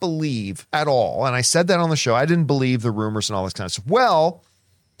did not believe at all, and I said that on the show, I didn't believe the rumors and all this kind of stuff. Well,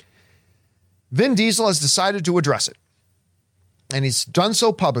 Vin Diesel has decided to address it. And he's done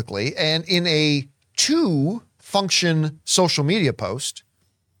so publicly. And in a 2-function social media post,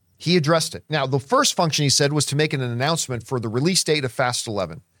 he addressed it. Now, the first function he said was to make an announcement for the release date of Fast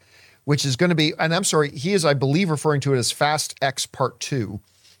 11, which is going to be, and I'm sorry, he is, I believe, referring to it as Fast X Part 2,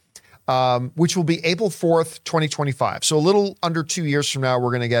 which will be April 4th, 2025. So a little under 2 years from now, we're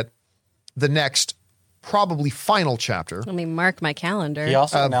going to get the next, probably final chapter. Let me mark my calendar. He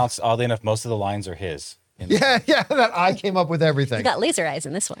also announced, oddly enough, most of the lines are his. Yeah, that I came up with everything. You got laser eyes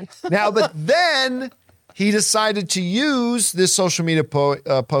in this one. Now, but then he decided to use this social media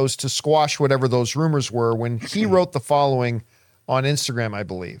post to squash whatever those rumors were when he wrote the following on Instagram, I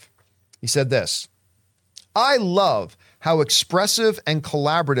believe. He said this: I love how expressive and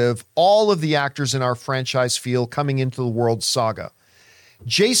collaborative all of the actors in our franchise feel coming into the World Saga.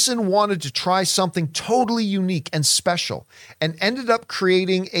 Jason wanted to try something totally unique and special and ended up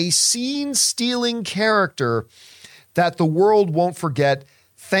creating a scene-stealing character that the world won't forget.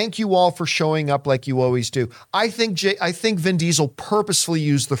 Thank you all for showing up like you always do. I think Vin Diesel purposefully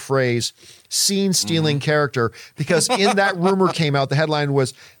used the phrase scene-stealing character because in that rumor came out, the headline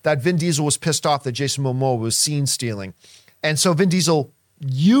was that Vin Diesel was pissed off that Jason Momoa was scene-stealing. And so Vin Diesel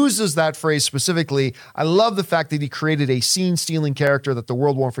uses that phrase specifically. I love the fact that he created a scene-stealing character that the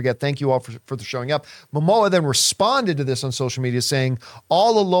world won't forget. Thank you all for showing up. Momoa then responded to this on social media saying,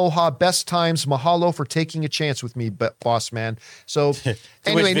 all aloha, best times, mahalo for taking a chance with me, boss man. So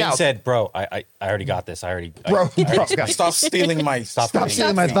anyway, Vin said, bro, I already got this. Bro, Stop stealing my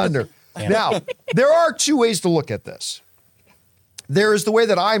thunder. Now, there are two ways to look at this. There is the way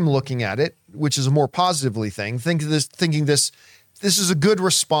that I'm looking at it, which is a more positively thing, thinking this is a good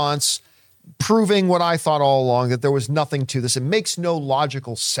response, proving what I thought all along, that there was nothing to this. It makes no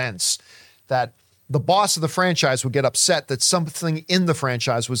logical sense that the boss of the franchise would get upset that something in the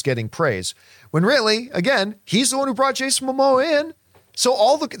franchise was getting praise. When really, again, he's the one who brought Jason Momoa in.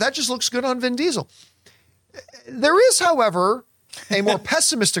 So that just looks good on Vin Diesel. There is, however, a more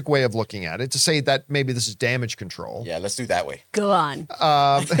pessimistic way of looking at it, to say that maybe this is damage control. Yeah, let's do that way. Go on.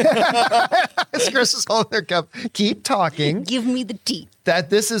 Chris is holding their cup. Keep talking. Give me the tea. That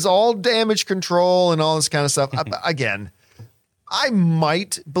this is all damage control and all this kind of stuff. Again, I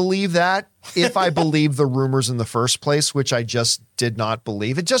might believe that if I believe the rumors in the first place, which I just did not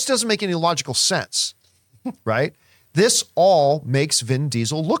believe. It just doesn't make any logical sense, right? This all makes Vin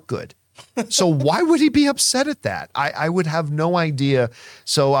Diesel look good. So why would he be upset at that? I would have no idea.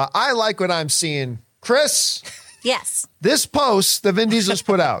 So I like what I'm seeing. Chris? Yes. This post that Vin Diesel's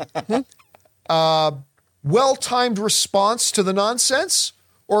put out, well-timed response to the nonsense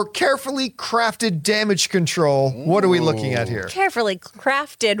or carefully crafted damage control? What are we looking at here? Carefully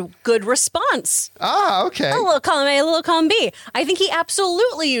crafted good response. Ah, okay. A little column A, a little column B. I think he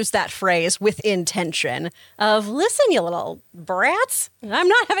absolutely used that phrase with intention of, listen, you little brats, I'm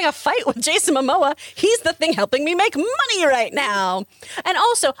not having a fight with Jason Momoa. He's the thing helping me make money right now. And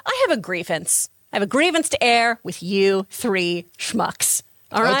also, I have a grievance. I have a grievance to air with you three schmucks.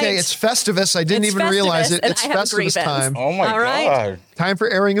 All right. Okay, it's Festivus. I didn't even realize it. It's Festivus time. Oh my God. Time for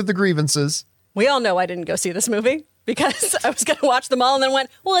airing of the grievances. We all know I didn't go see this movie because I was going to watch them all and then went,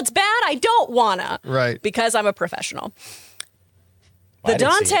 well, it's bad. I don't wanna. Right. Because I'm a professional. I The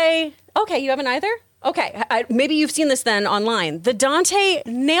didn't see Dante. Okay, you haven't either? Okay, maybe you've seen this then online. The Dante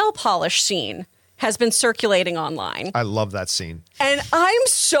nail polish scene has been circulating online. I love that scene. And I'm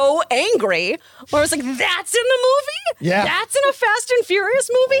so angry. Where I was like, that's in the movie? Yeah. That's in a Fast and Furious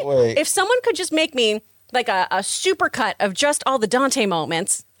movie? Wait. If someone could just make me like a super cut of just all the Dante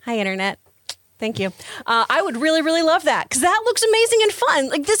moments. Hi, Internet. Thank you. I would really, really love that because that looks amazing and fun.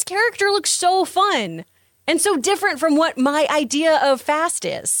 Like, this character looks so fun and so different from what my idea of Fast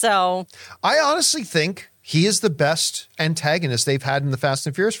is. So I honestly think he is the best antagonist they've had in the Fast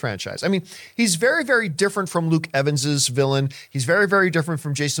and Furious franchise. I mean, he's very, very different from Luke Evans's villain. He's very, very different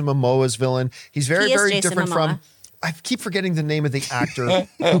from Jason Momoa's villain. He's very, very Jason different Momoa. from. I keep forgetting the name of the actor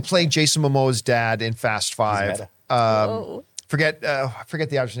who played Jason Momoa's dad in Fast Five. Forget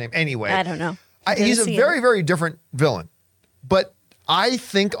the actor's name. Anyway, I don't know. He's a very, very different villain, but I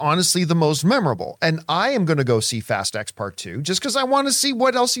think honestly the most memorable. And I am going to go see Fast X Part 2 just because I want to see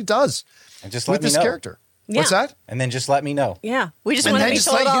what else he does And just with let me this know. character. Yeah. What's that? And then just let me know. Yeah. We just And want to then be just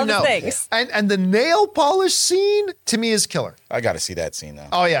told let all you the know. things. And the nail polish scene to me is killer. I got to see that scene now.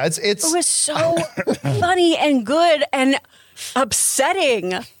 Oh yeah, it's It was so funny and good and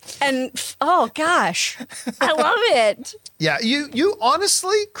upsetting. And oh gosh, I love it. yeah. You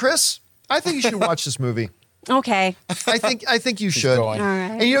honestly, Chris, I think you should watch this movie. Okay. I think you should. going. All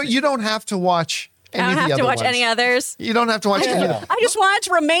right. And you don't have to watch any I don't of the have to other watch ones. any others. You don't have to watch any of them. I just want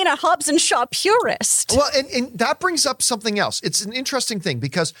to remain a Hobbs and Shaw purist. Well, and that brings up something else. It's an interesting thing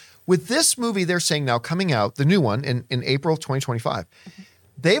because with this movie, they're saying now coming out, the new one in April of 2025,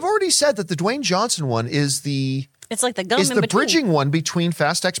 they've already said that the Dwayne Johnson one is the It's like the gum is in the between. bridging one between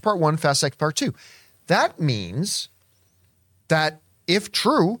Fast X Part 1 and Fast X Part 2. That means that if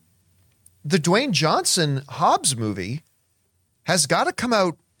true, the Dwayne Johnson Hobbs movie has got to come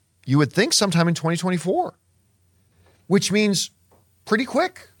out, you would think, sometime in 2024, which means pretty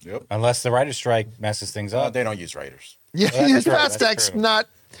quick. Yep. Unless the writer's strike messes things up. They don't use writers. Yeah, that's true, Fast that's X, true. not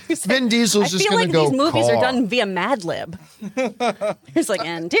Vin Diesel's I just feel going like to go. these movies are car. done via Mad Lib. It's like,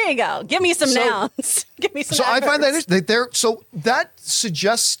 and here you go. Give me some So- nouns. Give me some So I find that adverbs. interesting. So that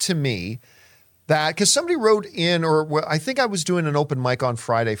suggests to me that because somebody wrote in, or I think I was doing an open mic on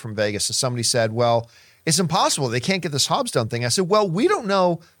Friday from Vegas, and somebody said, "Well, it's impossible. They can't get this Hobbs done thing." I said, "Well, we don't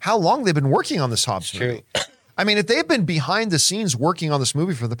know how long they've been working on this Hobbs movie. I mean, if they've been behind the scenes working on this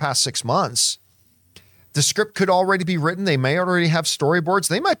movie for the past 6 months." The script could already be written. They may already have storyboards.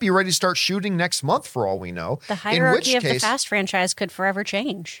 They might be ready to start shooting next month for all we know. The In hierarchy which of the case, Fast franchise could forever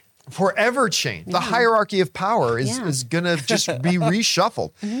change. forever change. The hierarchy of power is going to just be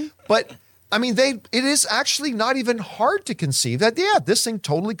reshuffled. But I mean, it is actually not even hard to conceive that, yeah, this thing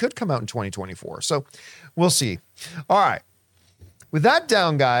totally could come out in 2024. So we'll see. All right. With that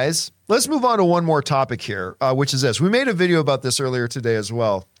down, guys, let's move on to one more topic here, which is this. We made a video about this earlier today as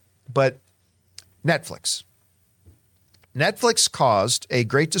well, but Netflix. Netflix caused a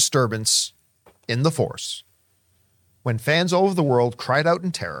great disturbance in the force when fans all over the world cried out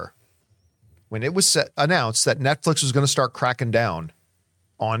in terror when it was announced that Netflix was going to start cracking down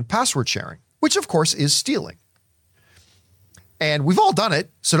on password sharing, which of course is stealing. And we've all done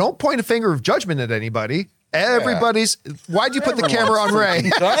it, so don't point a finger of judgment at anybody. Everybody's. Why'd you put the camera on Ray?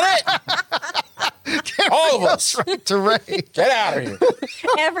 Done it? All of us. Right to Ray. Get out of here.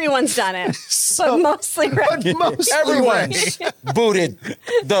 Everyone's done it, but mostly right. Mostly Everyone's booted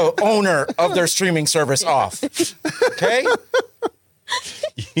the owner of their streaming service off. Okay?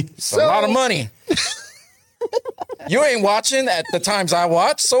 It's a lot of money. You ain't watching at the times I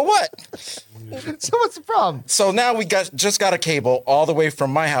watch, so what? So what's the problem? So now we just got a cable all the way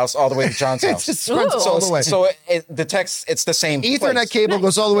from my house all the way to John's It house. just runs Ooh. all the way. So the text, it's the same Ethernet place. cable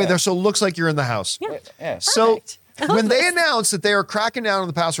goes all the way there, so it looks like you're in the house. Yeah. So Perfect. when they announced that they are cracking down on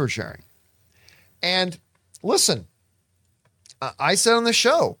the password sharing, and listen, I said on the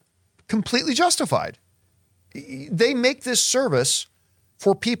show, completely justified. They make this service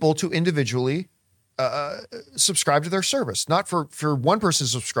for people to individually subscribe to their service, not for one person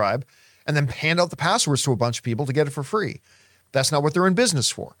to subscribe and then hand out the passwords to a bunch of people to get it for free. That's not what they're in business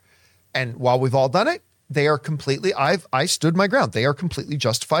for. And while we've all done it, they are completely, I stood my ground. They are completely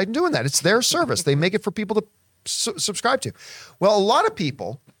justified in doing that. It's their service. They make it for people to subscribe to. Well, a lot of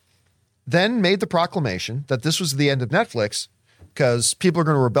people then made the proclamation that this was the end of Netflix because people are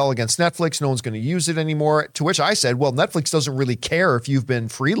going to rebel against Netflix. No one's going to use it anymore. To which I said, well, Netflix doesn't really care if you've been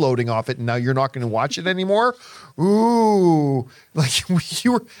freeloading off it and now you're not going to watch it anymore. Ooh, like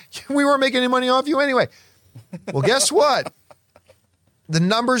we weren't making any money off you anyway. Well, guess what? The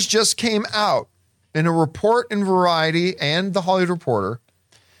numbers just came out in a report in Variety and The Hollywood Reporter.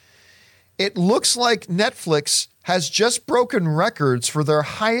 It looks like Netflix has just broken records for their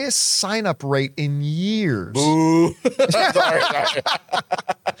highest sign-up rate in years.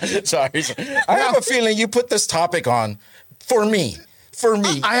 Sorry. I have a feeling you put this topic on for me. We're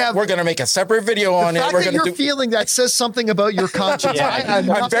going to make a separate video on The it. fact We're that going you're feeling that says something about your conscience. Yeah.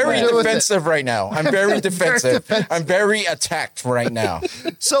 I'm very defensive right now. I'm very defensive. I'm very attacked right now.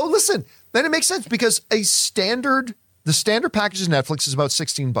 So listen, then it makes sense because the standard package of Netflix is about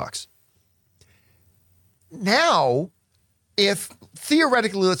 $16. Now, if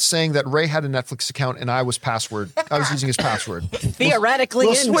theoretically, let's saying that Ray had a Netflix account and I was using his password. Theoretically,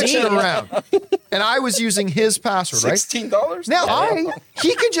 We'll switch it indeed. around. And I was using his password, right? $16? Now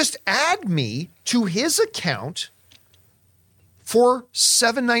he can just add me to his account for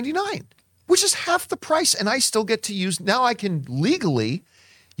 $7.99, which is half the price, and I still get to use. Now I can legally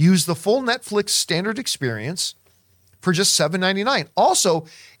use the full Netflix standard experience for just $7.99. Also,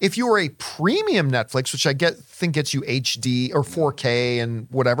 if you are a premium Netflix, which I think gets you HD or 4K and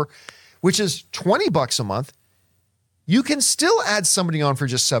whatever, which is $20 a month, you can still add somebody on for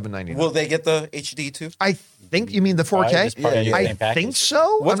just $7.99. Will they get the HD too? I think you mean the 4K. It's part of the I same package. think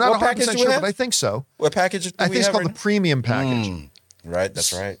so. What I'm not package 100% do we sure, have? but I think so. What package do I we think it's have called right the premium package. Right,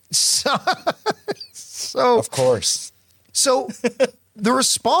 that's right. So Of course. So the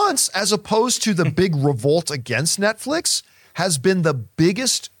response, as opposed to the big revolt against Netflix, has been the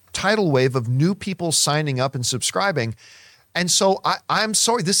biggest tidal wave of new people signing up and subscribing. And so I'm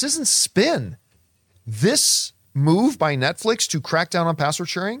sorry, this isn't spin. This move by Netflix to crack down on password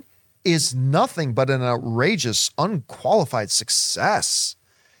sharing is nothing but an outrageous, unqualified success.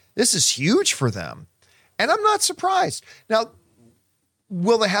 This is huge for them. And I'm not surprised. Now,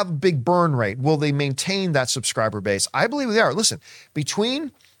 will they have a big burn rate? Will they maintain that subscriber base? I believe they are. Listen,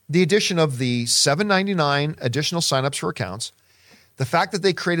 between the addition of the $7.99 additional signups for accounts, the fact that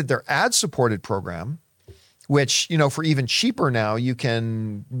they created their ad-supported program, which, for even cheaper now, you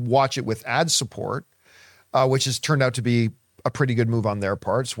can watch it with ad support, which has turned out to be a pretty good move on their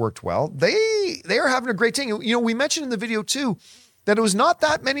part. It's worked well. They are having a great thing. We mentioned in the video too that it was not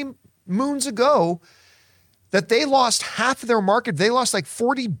that many moons ago that they lost half of their market. They lost like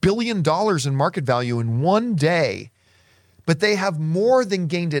 $40 billion in market value in one day, but they have more than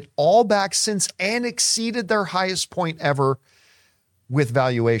gained it all back since and exceeded their highest point ever with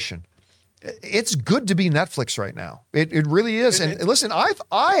valuation. It's good to be Netflix right now. It really is. And listen,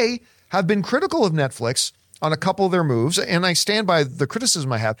 I have been critical of Netflix on a couple of their moves, and I stand by the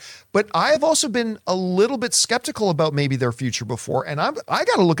criticism I have, but I have also been a little bit skeptical about maybe their future before. And I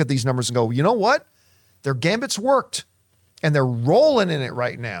got to look at these numbers and go, you know what? Their gambits worked, and they're rolling in it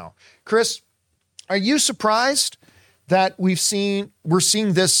right now. Chris, are you surprised that we're seeing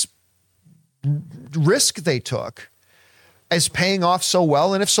this risk they took as paying off so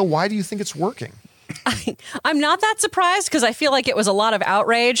well? And if so, why do you think it's working? I'm not that surprised because I feel like it was a lot of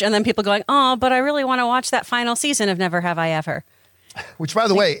outrage and then people going, oh, but I really want to watch that final season of Never Have I Ever. Which, by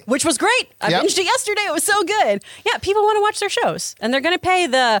the way, Which was great. I Yep. binged it yesterday. It was so good. Yeah, people want to watch their shows and they're going to pay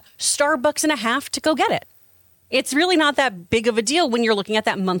the $1.50 to go get it. It's really not that big of a deal when you're looking at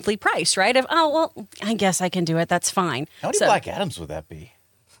that monthly price, right? I guess I can do it. That's fine. How many Black Adams would that be?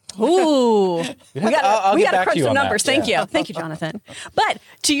 Ooh, we got to back to crunch you the on that. numbers. Thank you. Thank you, Jonathan. But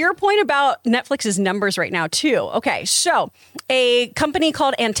to your point about Netflix's numbers right now, too. Okay, so a company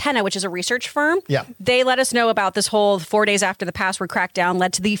called Antenna, which is a research firm, they let us know about this whole 4 days after the password crackdown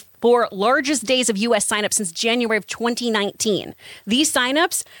led to the 4 largest days of U.S. signups since January of 2019. These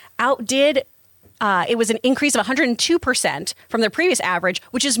signups outdid it was an increase of 102% from their previous average,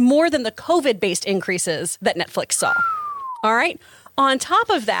 which is more than the COVID-based increases that Netflix saw. All right. On top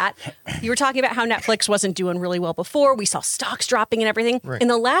of that, you were talking about how Netflix wasn't doing really well before. We saw stocks dropping and everything. Right. In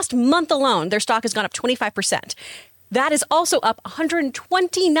the last month alone, their stock has gone up 25%. That is also up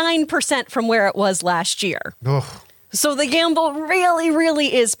 129% from where it was last year. Ugh. So the gamble really,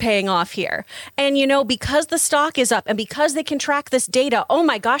 really is paying off here. And, because the stock is up and because they can track this data, oh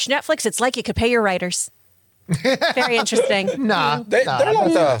my gosh, Netflix, it's like you could pay your writers. Very interesting. Nah, They're not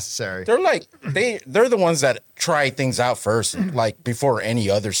like necessary. they're the ones that try things out first, like before any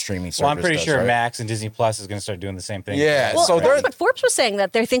other streaming service. Well, I'm pretty does, sure right? Max and Disney Plus is going to start doing the same thing. Yeah, Well, so they're but Forbes was saying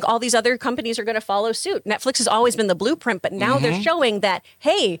that they think all these other companies are going to follow suit. Netflix has always been the blueprint, but now they're showing that,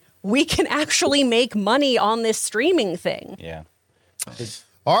 hey, we can actually make money on this streaming thing. Yeah.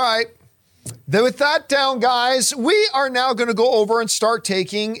 All right. Then with that down, guys, we are now going to go over and start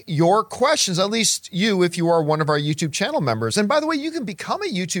taking your questions, at least you, if you are one of our YouTube channel members. And by the way, you can become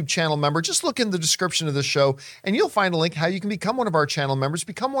a YouTube channel member. Just look in the description of the show and you'll find a link how you can become one of our channel members,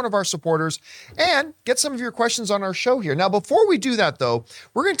 become one of our supporters, and get some of your questions on our show here. Now, before we do that, though,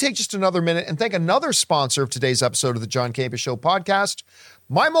 we're going to take just another minute and thank another sponsor of today's episode of the John Campea Show podcast,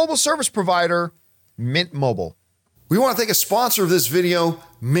 my mobile service provider, Mint Mobile. We want to thank a sponsor of this video,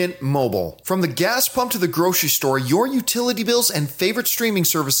 Mint Mobile. From the gas pump to the grocery store, your utility bills and favorite streaming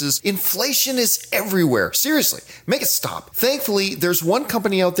services, inflation is everywhere. Seriously, make it stop. Thankfully, there's one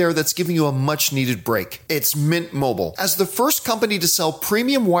company out there that's giving you a much needed break. It's Mint Mobile. As the first company to sell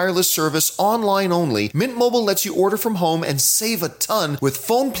premium wireless service online only, Mint Mobile lets you order from home and save a ton with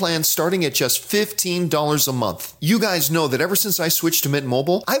phone plans starting at just $15 a month. You guys know that ever since I switched to Mint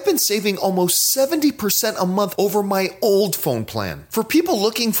Mobile, I've been saving almost 70% a month over my old phone plan. For people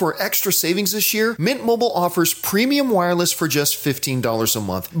looking for extra savings this year, Mint Mobile offers premium wireless for just $15 a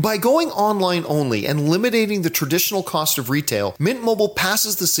month. By going online only and eliminating the traditional cost of retail, Mint Mobile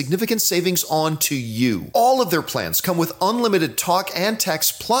passes the significant savings on to you. All of their plans come with unlimited talk and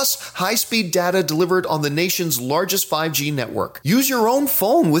text plus high-speed data delivered on the nation's largest 5G network. Use your own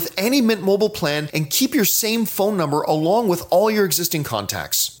phone with any Mint Mobile plan and keep your same phone number along with all your existing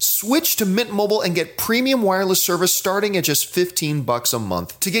contacts. Switch to Mint Mobile and get premium wireless service starting at just $15 a month.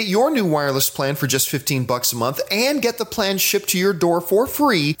 To get your new wireless plan for just $15 a month and get the plan shipped to your door for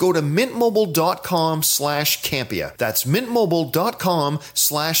free, go to mintmobile.com/Campea. That's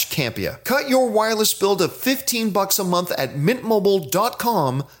mintmobile.com/Campea. Cut your wireless bill to $15 a month at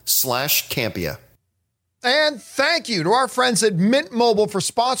mintmobile.com/Campea. And thank you to our friends at Mint Mobile for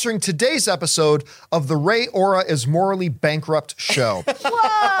sponsoring today's episode of the Ray Ora is Morally Bankrupt show.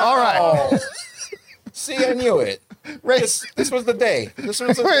 All right. See, I knew it. This was the day. This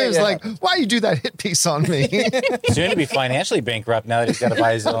was the day. He was like, why you do that hit piece on me? Soon to be financially bankrupt now that he's got to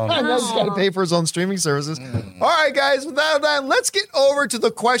buy his own. I know he's got to pay for his own streaming services. All right, guys, with that, let's get over to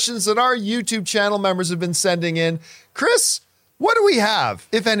the questions that our YouTube channel members have been sending in. Chris, what do we have,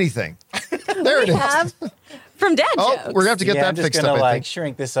 if anything? There it is. From Dad Jokes. We're going to have to get that fixed up, I'm just I going think. to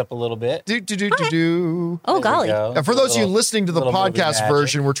shrink this up a little bit. Oh, golly. For those of you listening to the podcast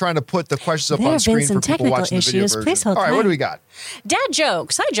version, we're trying to put the questions up on screen for people watching the video version. All right, what do we got? Dad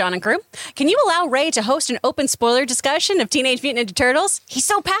Jokes. Hi, John and crew. Can you allow Ray to host an open spoiler discussion of Teenage Mutant Ninja Turtles? He's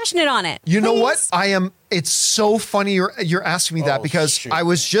so passionate on it. You know what? It's so funny you're asking me that because shoot. I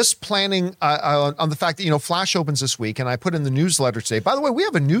was just planning on the fact that, Flash opens this week, and I put in the newsletter today. By the way, we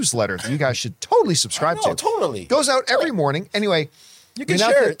have a newsletter that you guys should totally subscribe to. Totally. Goes out every morning. Anyway, you can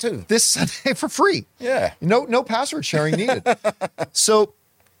share it too. This Sunday for free. Yeah. No password sharing needed. So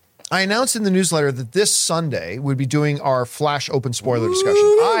I announced in the newsletter that this Sunday we'd be doing our Flash open spoiler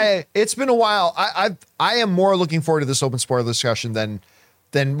discussion. It's been a while. I am more looking forward to this open spoiler discussion than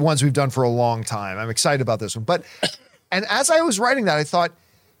ones we've done for a long time. I'm excited about this one. And as I was writing that, I thought,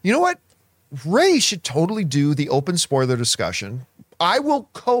 you know what? Ray should totally do the open spoiler discussion. I will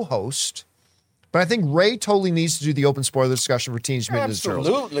co-host, but I think Ray totally needs to do the open spoiler discussion for Teenage Mutant Ninja Turtles.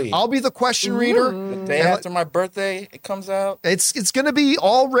 Absolutely. I'll be the question reader. The day after my birthday, it comes out. It's going to be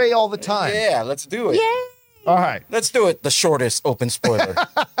all Ray all the time. Yeah, let's do it. Yay. All right. Let's do it. The shortest open spoiler.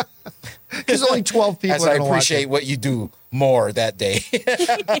 Because only 12 people As are I going to watch appreciate it. what you do more that day.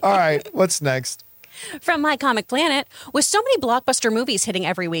 All right. What's next? From My Comic Planet, with so many blockbuster movies hitting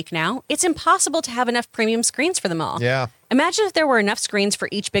every week now, it's impossible to have enough premium screens for them all. Yeah. Imagine if there were enough screens for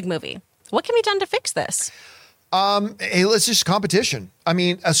each big movie. What can be done to fix this? Hey, let's just competition. I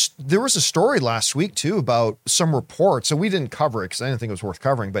mean, there was a story last week, too, about some reports, and we didn't cover it because I didn't think it was worth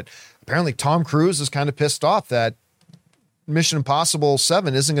covering, but apparently Tom Cruise is kind of pissed off that Mission Impossible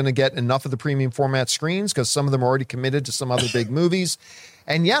 7 isn't going to get enough of the premium format screens because some of them are already committed to some other big movies.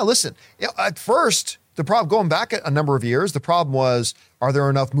 And yeah, listen, at first, the problem, going back a number of years, the problem was, are there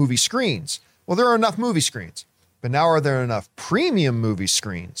enough movie screens? Well, there are enough movie screens, but now are there enough premium movie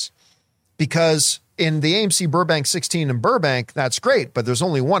screens? Because in the AMC Burbank 16 in Burbank, that's great, but there's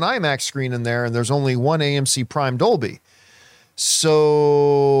only one IMAX screen in there and there's only one AMC Prime Dolby.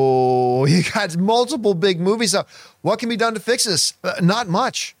 So you got multiple big movies out. What can be done to fix this? Not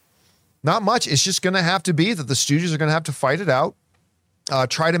much. Not much. It's just going to have to be that the studios are going to have to fight it out,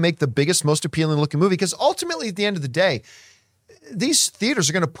 try to make the biggest, most appealing looking movie. Because ultimately, at the end of the day, these theaters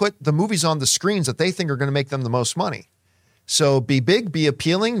are going to put the movies on the screens that they think are going to make them the most money. So be big, be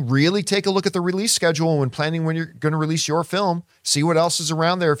appealing, really take a look at the release schedule when planning when you're going to release your film. See what else is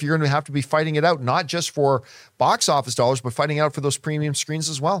around there if you're going to have to be fighting it out, not just for box office dollars, but fighting out for those premium screens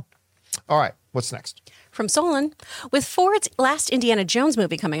as well. All right, what's next? From Solon, with Ford's last Indiana Jones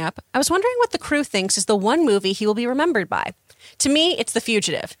movie coming up, I was wondering what the crew thinks is the one movie he will be remembered by. To me, it's The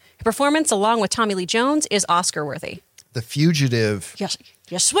Fugitive. His performance, along with Tommy Lee Jones, is Oscar-worthy. The Fugitive. Yes,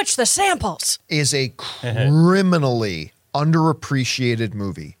 you switch the samples. Is a criminally underappreciated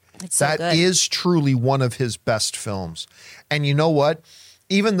movie. It's so that good. is truly one of his best films. And you know what?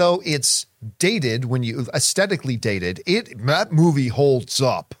 Even though it's dated, when you aesthetically dated, that movie holds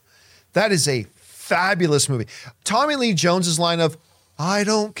up. That is a fabulous movie. Tommy Lee Jones's line of, I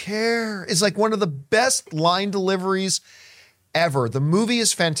don't care is like one of the best line deliveries ever. The movie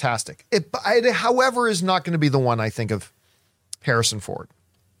is fantastic. It, however, is not going to be the one I think of Harrison Ford.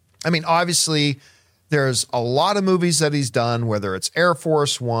 I mean, obviously, there's a lot of movies that he's done, whether it's Air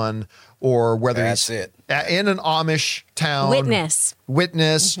Force One or whether That's he's it. in an Amish town. Witness.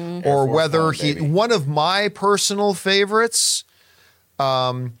 Mm-hmm. Or Air Force whether One, he, baby. one of my personal favorites,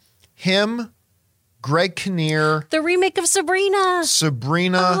 him, Greg Kinnear, The remake of Sabrina.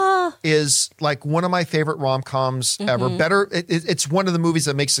 Sabrina is like one of my favorite rom-coms ever. Better, it's one of the movies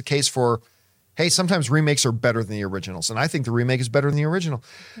that makes the case for, hey, sometimes remakes are better than the originals. And I think the remake is better than the original.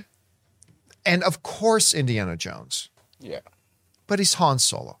 And of course, Indiana Jones. Yeah. But he's Han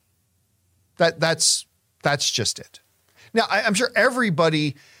Solo. That's just it. Now, I'm sure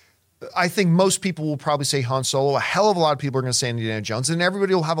everybody, I think most people will probably say Han Solo. A hell of a lot of people are going to say Indiana Jones, and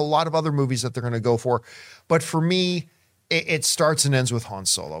everybody will have a lot of other movies that they're going to go for. But for me, it starts and ends with Han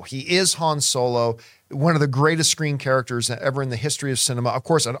Solo. He is Han Solo, one of the greatest screen characters ever in the history of cinema. Of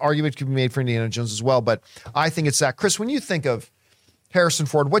course, an argument could be made for Indiana Jones as well, but I think it's that. Chris, when you think of Harrison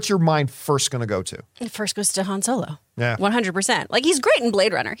Ford, what's your mind first going to go to? It first goes to Han Solo. Yeah. 100%. Like, he's great in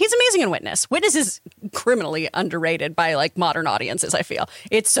Blade Runner. He's amazing in Witness. Witness is criminally underrated by, like, modern audiences, I feel.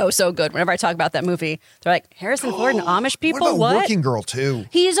 It's so good. Whenever I talk about that movie, they're like, Harrison Ford and Amish people? What about Working Girl, too?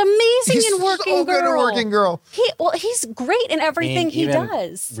 He's amazing He's in Working so Girl. good at Working Girl. He's great in everything he Even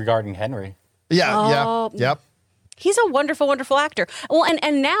does. regarding Henry. Yeah. Yep. He's a wonderful, wonderful actor. Well,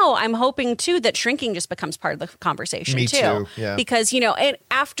 and now I'm hoping, too, that shrinking just becomes part of the conversation, Me too, yeah. Because,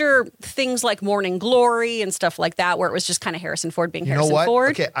 after things like Morning Glory and stuff like that, where it was just kind of Harrison Ford being You know Harrison what?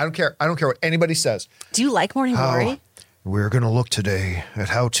 Ford. Okay, I don't care. I don't care what anybody says. Do you like Morning Glory? We're going to look today at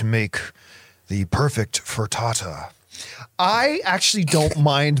how to make the perfect frittata. I actually don't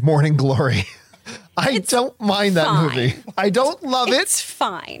mind Morning Glory. I don't mind that fine. movie. I don't love It's it,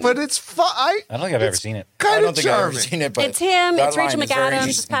 fine. but it's fine. I don't think I've ever seen it. I Kind don't of think I've ever charming. seen it, but It's him. that It's Rachel line is very McAdams. It's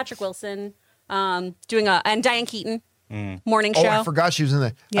interesting. Patrick Wilson doing and Diane Keaton morning Oh, show. I forgot she was in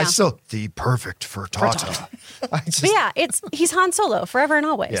there. Yeah. The perfect frittata. But yeah, he's Han Solo forever and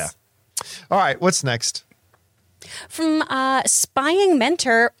always. Yeah. All right, what's next? From Spying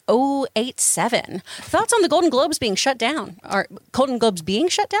Mentor 087. Thoughts on the Golden Globes being shut down? Are Golden Globes being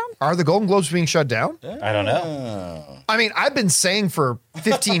shut down? Are the Golden Globes being shut down? I don't know. I mean, I've been saying for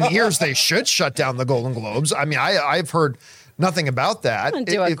 15 years they should shut down the Golden Globes. I mean, I've heard nothing about that. I'm going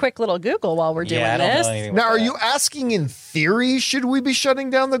to do a quick little Google while we're doing Yeah, I don't this. know anything Now, about are that. you asking in theory, should we be shutting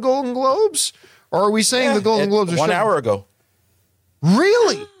down the Golden Globes? Or are we saying the Golden Globes are 1 shut- hour ago.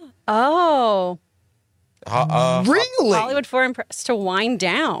 Really? Oh, Really? Hollywood Foreign Press to wind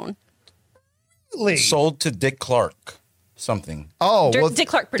down. Really? Sold to Dick Clark. Something. Oh, well, Dick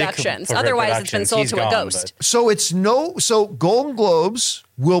Clark Productions. Clark Otherwise, it's been Productions. sold He's to a gone, ghost. so Golden Globes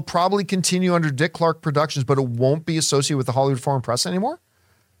will probably continue under Dick Clark Productions, but it won't be associated with the Hollywood Foreign Press anymore?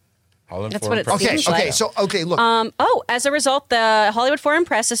 Hollywood That's Foreign what it Press. Okay, seems okay, like. look. As a result, the Hollywood Foreign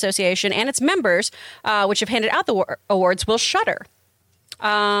Press Association and its members, which have handed out the awards, will shutter.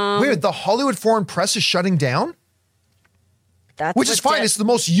 Wait, the Hollywood Foreign Press is shutting down? That's Which is what fine. It's the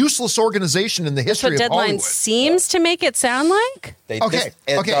most useless organization in the That's what history of Deadline Hollywood. seems to make it sound like. Okay.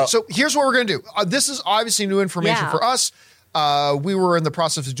 So here's what we're going to do. This is obviously new information Yeah. for us. We were in the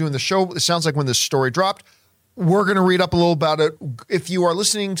process of doing the show. It sounds like when this story dropped, we're going to read up a little about it. If you are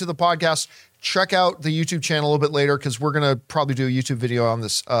listening to the podcast, check out the YouTube channel a little bit later because we're going to probably do a YouTube video on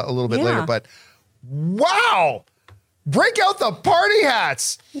this a little bit Yeah. later. But wow. Break out the party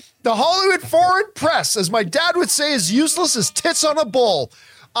hats. The Hollywood Foreign Press, as my dad would say, is useless as tits on a bull.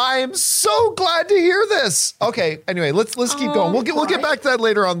 I am so glad to hear this. Okay, anyway, let's keep going. We'll get back to that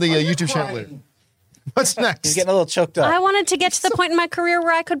later on the YouTube channel later. What's next? He's getting a little choked up. I wanted to get to the point in my career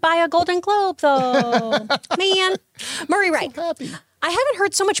where I could buy a Golden Globe, though. Man. Murray Wright. Happy. I haven't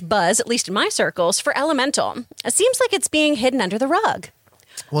heard so much buzz, at least in my circles, for Elemental. It seems like it's being hidden under the rug.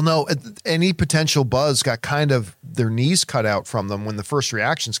 Well, no, any potential buzz got kind of their knees cut out from them when the first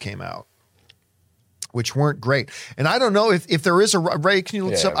reactions came out, which weren't great. And I don't know if there is a Ray, can you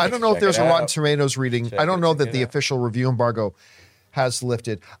look this up? I don't know if check there's it a Rotten out. Tomatoes reading. I don't know that the official review embargo has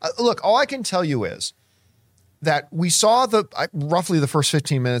lifted. Look, all I can tell you is that we saw roughly the first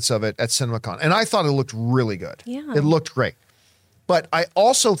 15 minutes of it at CinemaCon, and I thought it looked really good. Yeah. It looked great. But I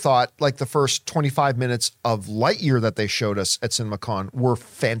also thought like the first 25 minutes of Lightyear that they showed us at CinemaCon were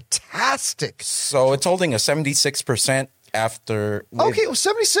fantastic. So it's holding a 76% after. Okay, it was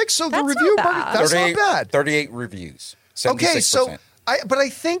 76. So the That's review, not bad. that's not bad. 38 reviews. 76%. Okay, so I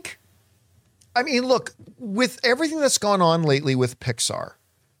think, I mean, look, with everything that's gone on lately with Pixar,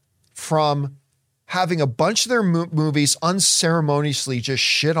 from having a bunch of their movies unceremoniously just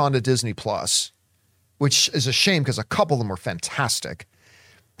shit onto Disney Plus, which is a shame because a couple of them were fantastic.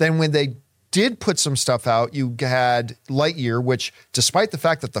 Then when they did put some stuff out, you had Lightyear, which despite the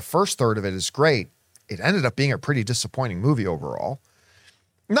fact that the first third of it is great, it ended up being a pretty disappointing movie overall.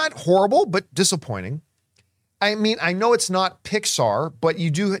 Not horrible, but disappointing. I mean, I know it's not Pixar, but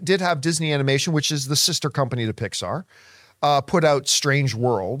you did have Disney Animation, which is the sister company to Pixar, put out Strange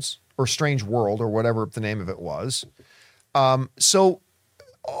World or whatever the name of it was. So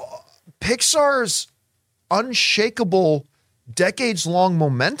Pixar's unshakable decades-long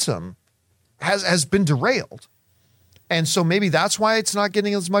momentum has been derailed. And so maybe that's why it's not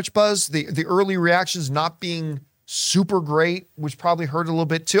getting as much buzz. The early reactions not being super great, which probably hurt a little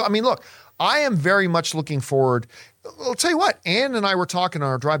bit too. I mean, look, I am very much looking forward. I'll tell you what, Ann and I were talking on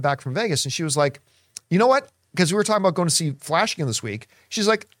our drive back from Vegas, and she was like, you know what? Because we were talking about going to see Flash again this week. She's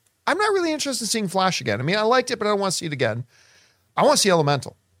like, I'm not really interested in seeing Flash again. I mean, I liked it, but I don't want to see it again. I want to see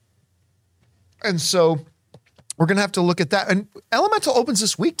Elemental. And so we're going to have to look at that. And Elemental opens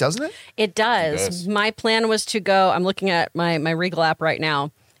this week, doesn't it? It does. My plan was to go, I'm looking at my Regal app right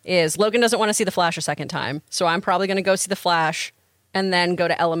now, is Logan doesn't want to see The Flash a second time. So I'm probably going to go see The Flash and then go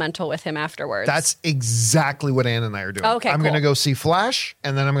to Elemental with him afterwards. That's exactly what Ann and I are doing. Okay, I'm going to go see Flash,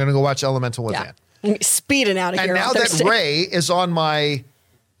 and then I'm going to go watch Elemental with Ann. Speeding out of and here. And now that Ray is on my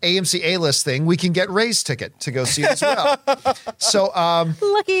AMC A-list thing, we can get Ray's ticket to go see it as well. So,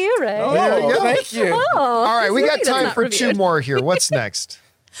 lucky you, Ray. There you go. Thank you. Oh, all right, we got that's time not for reviewed. 2 more here. What's next?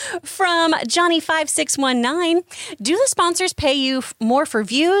 From Johnny5619, do the sponsors pay you more for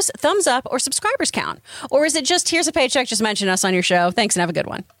views, thumbs up, or subscribers count? Or is it just, here's a paycheck, just mention us on your show. Thanks and have a good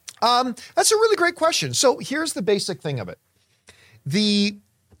one. That's a really great question. So here's the basic thing of it.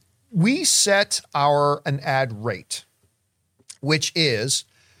 We set an ad rate, which is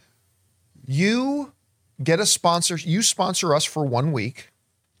you get a sponsor, you sponsor us for 1 week,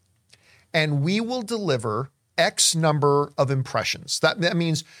 and we will deliver X number of impressions. That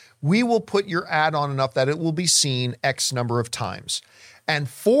means we will put your ad on enough that it will be seen X number of times. And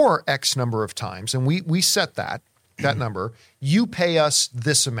for X number of times, and we set that number, you pay us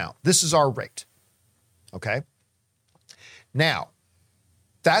this amount. This is our rate. Okay? Now,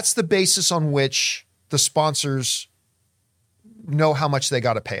 that's the basis on which the sponsors know how much they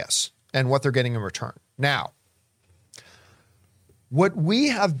got to pay us and what they're getting in return. Now, what we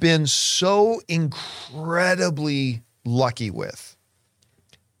have been so incredibly lucky with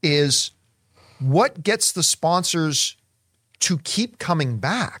is what gets the sponsors to keep coming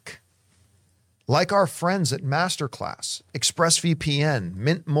back, like our friends at Masterclass, ExpressVPN,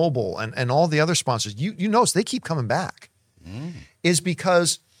 Mint Mobile, and all the other sponsors. You notice they keep coming back. Is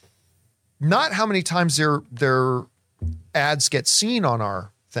because not how many times their ads get seen on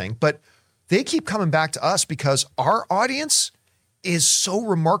our thing, but they keep coming back to us because our audience is so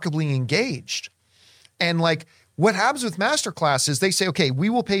remarkably engaged. And like what happens with Masterclass is they say, okay, we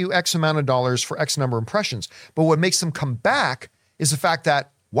will pay you X amount of dollars for X number of impressions. But what makes them come back is the fact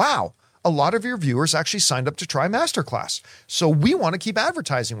that, wow, a lot of your viewers actually signed up to try Masterclass. So we want to keep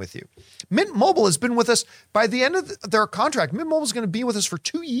advertising with you. Mint Mobile has been with us by the end of their contract. Mint Mobile is going to be with us for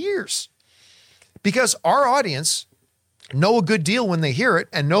 2 years because our audience know a good deal when they hear it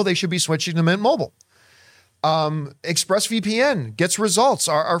and know they should be switching to Mint Mobile. ExpressVPN gets results.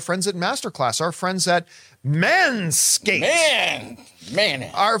 Our friends at Masterclass, our friends at Manscaped,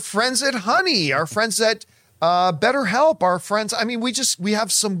 our friends at Honey, our friends at BetterHelp, our friends. I mean, we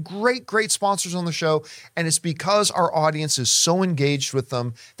have some great sponsors on the show, and it's because our audience is so engaged with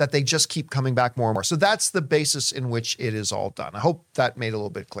them that they just keep coming back more and more. So that's the basis in which it is all done. I hope that made it a little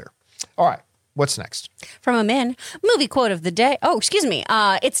bit clear. All right. What's next? From a min, movie quote of the day. Oh, excuse me.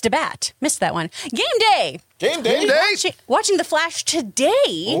 It's Debat. Missed that one. Game day. Game day. Watching The Flash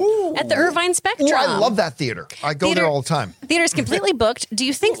today at the Irvine Spectrum. Ooh, I love that theater. I go there all the time. Theater's completely booked. Do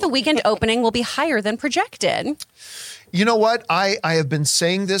you think the weekend opening will be higher than projected? You know what? I have been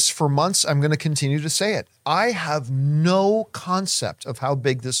saying this for months. I'm going to continue to say it. I have no concept of how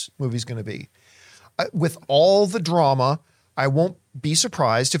big this movie's going to be. With all the drama, I won't be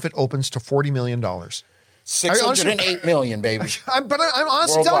surprised if it opens to $40 million. 608 million, baby. But I'm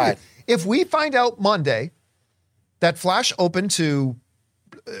honestly telling you, if we find out Monday that Flash opened to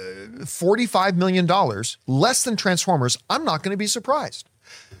 $45 million, less than Transformers, I'm not going to be surprised.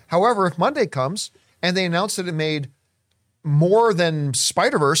 However, if Monday comes and they announce that it made more than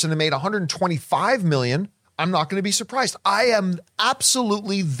Spider-Verse and it made $125 million, I'm not going to be surprised. I am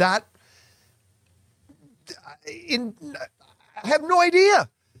absolutely that I have no idea.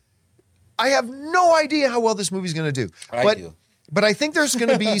 I have no idea how well this movie's going to do. But I think there's going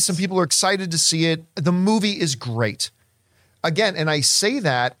to be some people who are excited to see it. The movie is great. Again, and I say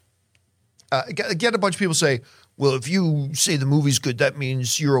that, get a bunch of people say, well, if you say the movie's good, that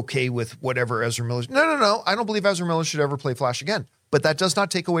means you're okay with whatever Ezra Miller. No. I don't believe Ezra Miller should ever play Flash again. But that does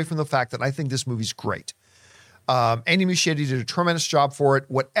not take away from the fact that I think this movie's great. Andy Muschietti did a tremendous job for it.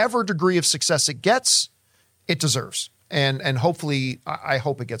 Whatever degree of success it gets, it deserves. And hopefully, I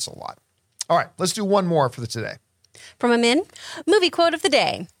hope it gets a lot. All right, let's do one more for today. From Amin, movie quote of the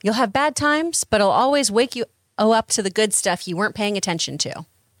day. You'll have bad times, but it'll always wake you up to the good stuff you weren't paying attention to.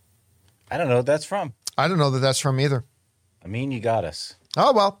 I don't know what that's from. I don't know that that's from either. I mean, you got us.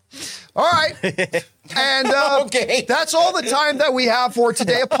 Oh, well. All right. And Okay. That's all the time that we have for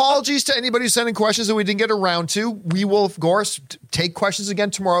today. Apologies to anybody who's sending questions that we didn't get around to. We will, of course, take questions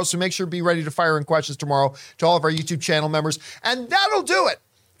again tomorrow, so make sure to be ready to fire in questions tomorrow to all of our YouTube channel members. And that'll do it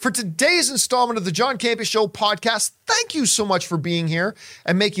for today's installment of the John Campea Show podcast. Thank you so much for being here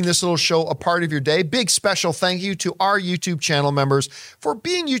and making this little show a part of your day. Big special thank you to our YouTube channel members for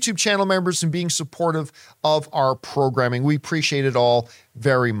being YouTube channel members and being supportive of our programming. We appreciate it all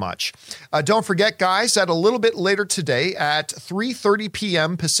very much. Don't forget, guys, that a little bit later today at 3:30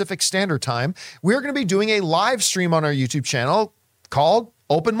 p.m. Pacific Standard Time, we're going to be doing a live stream on our YouTube channel called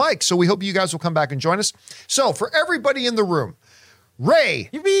Open Mic. So we hope you guys will come back and join us. So for everybody in the room, Ray,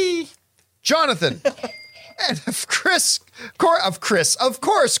 Jonathan, and of course,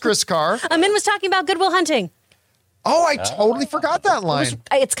 Chris Carr. Amin was talking about Good Will Hunting. Oh, I totally forgot that line.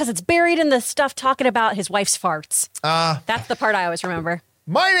 It's because it's buried in the stuff talking about his wife's farts. That's the part I always remember.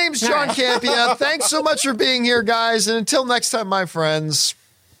 My name's John Campea. Thanks so much for being here, guys. And until next time, my friends,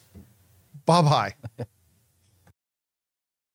 bye-bye.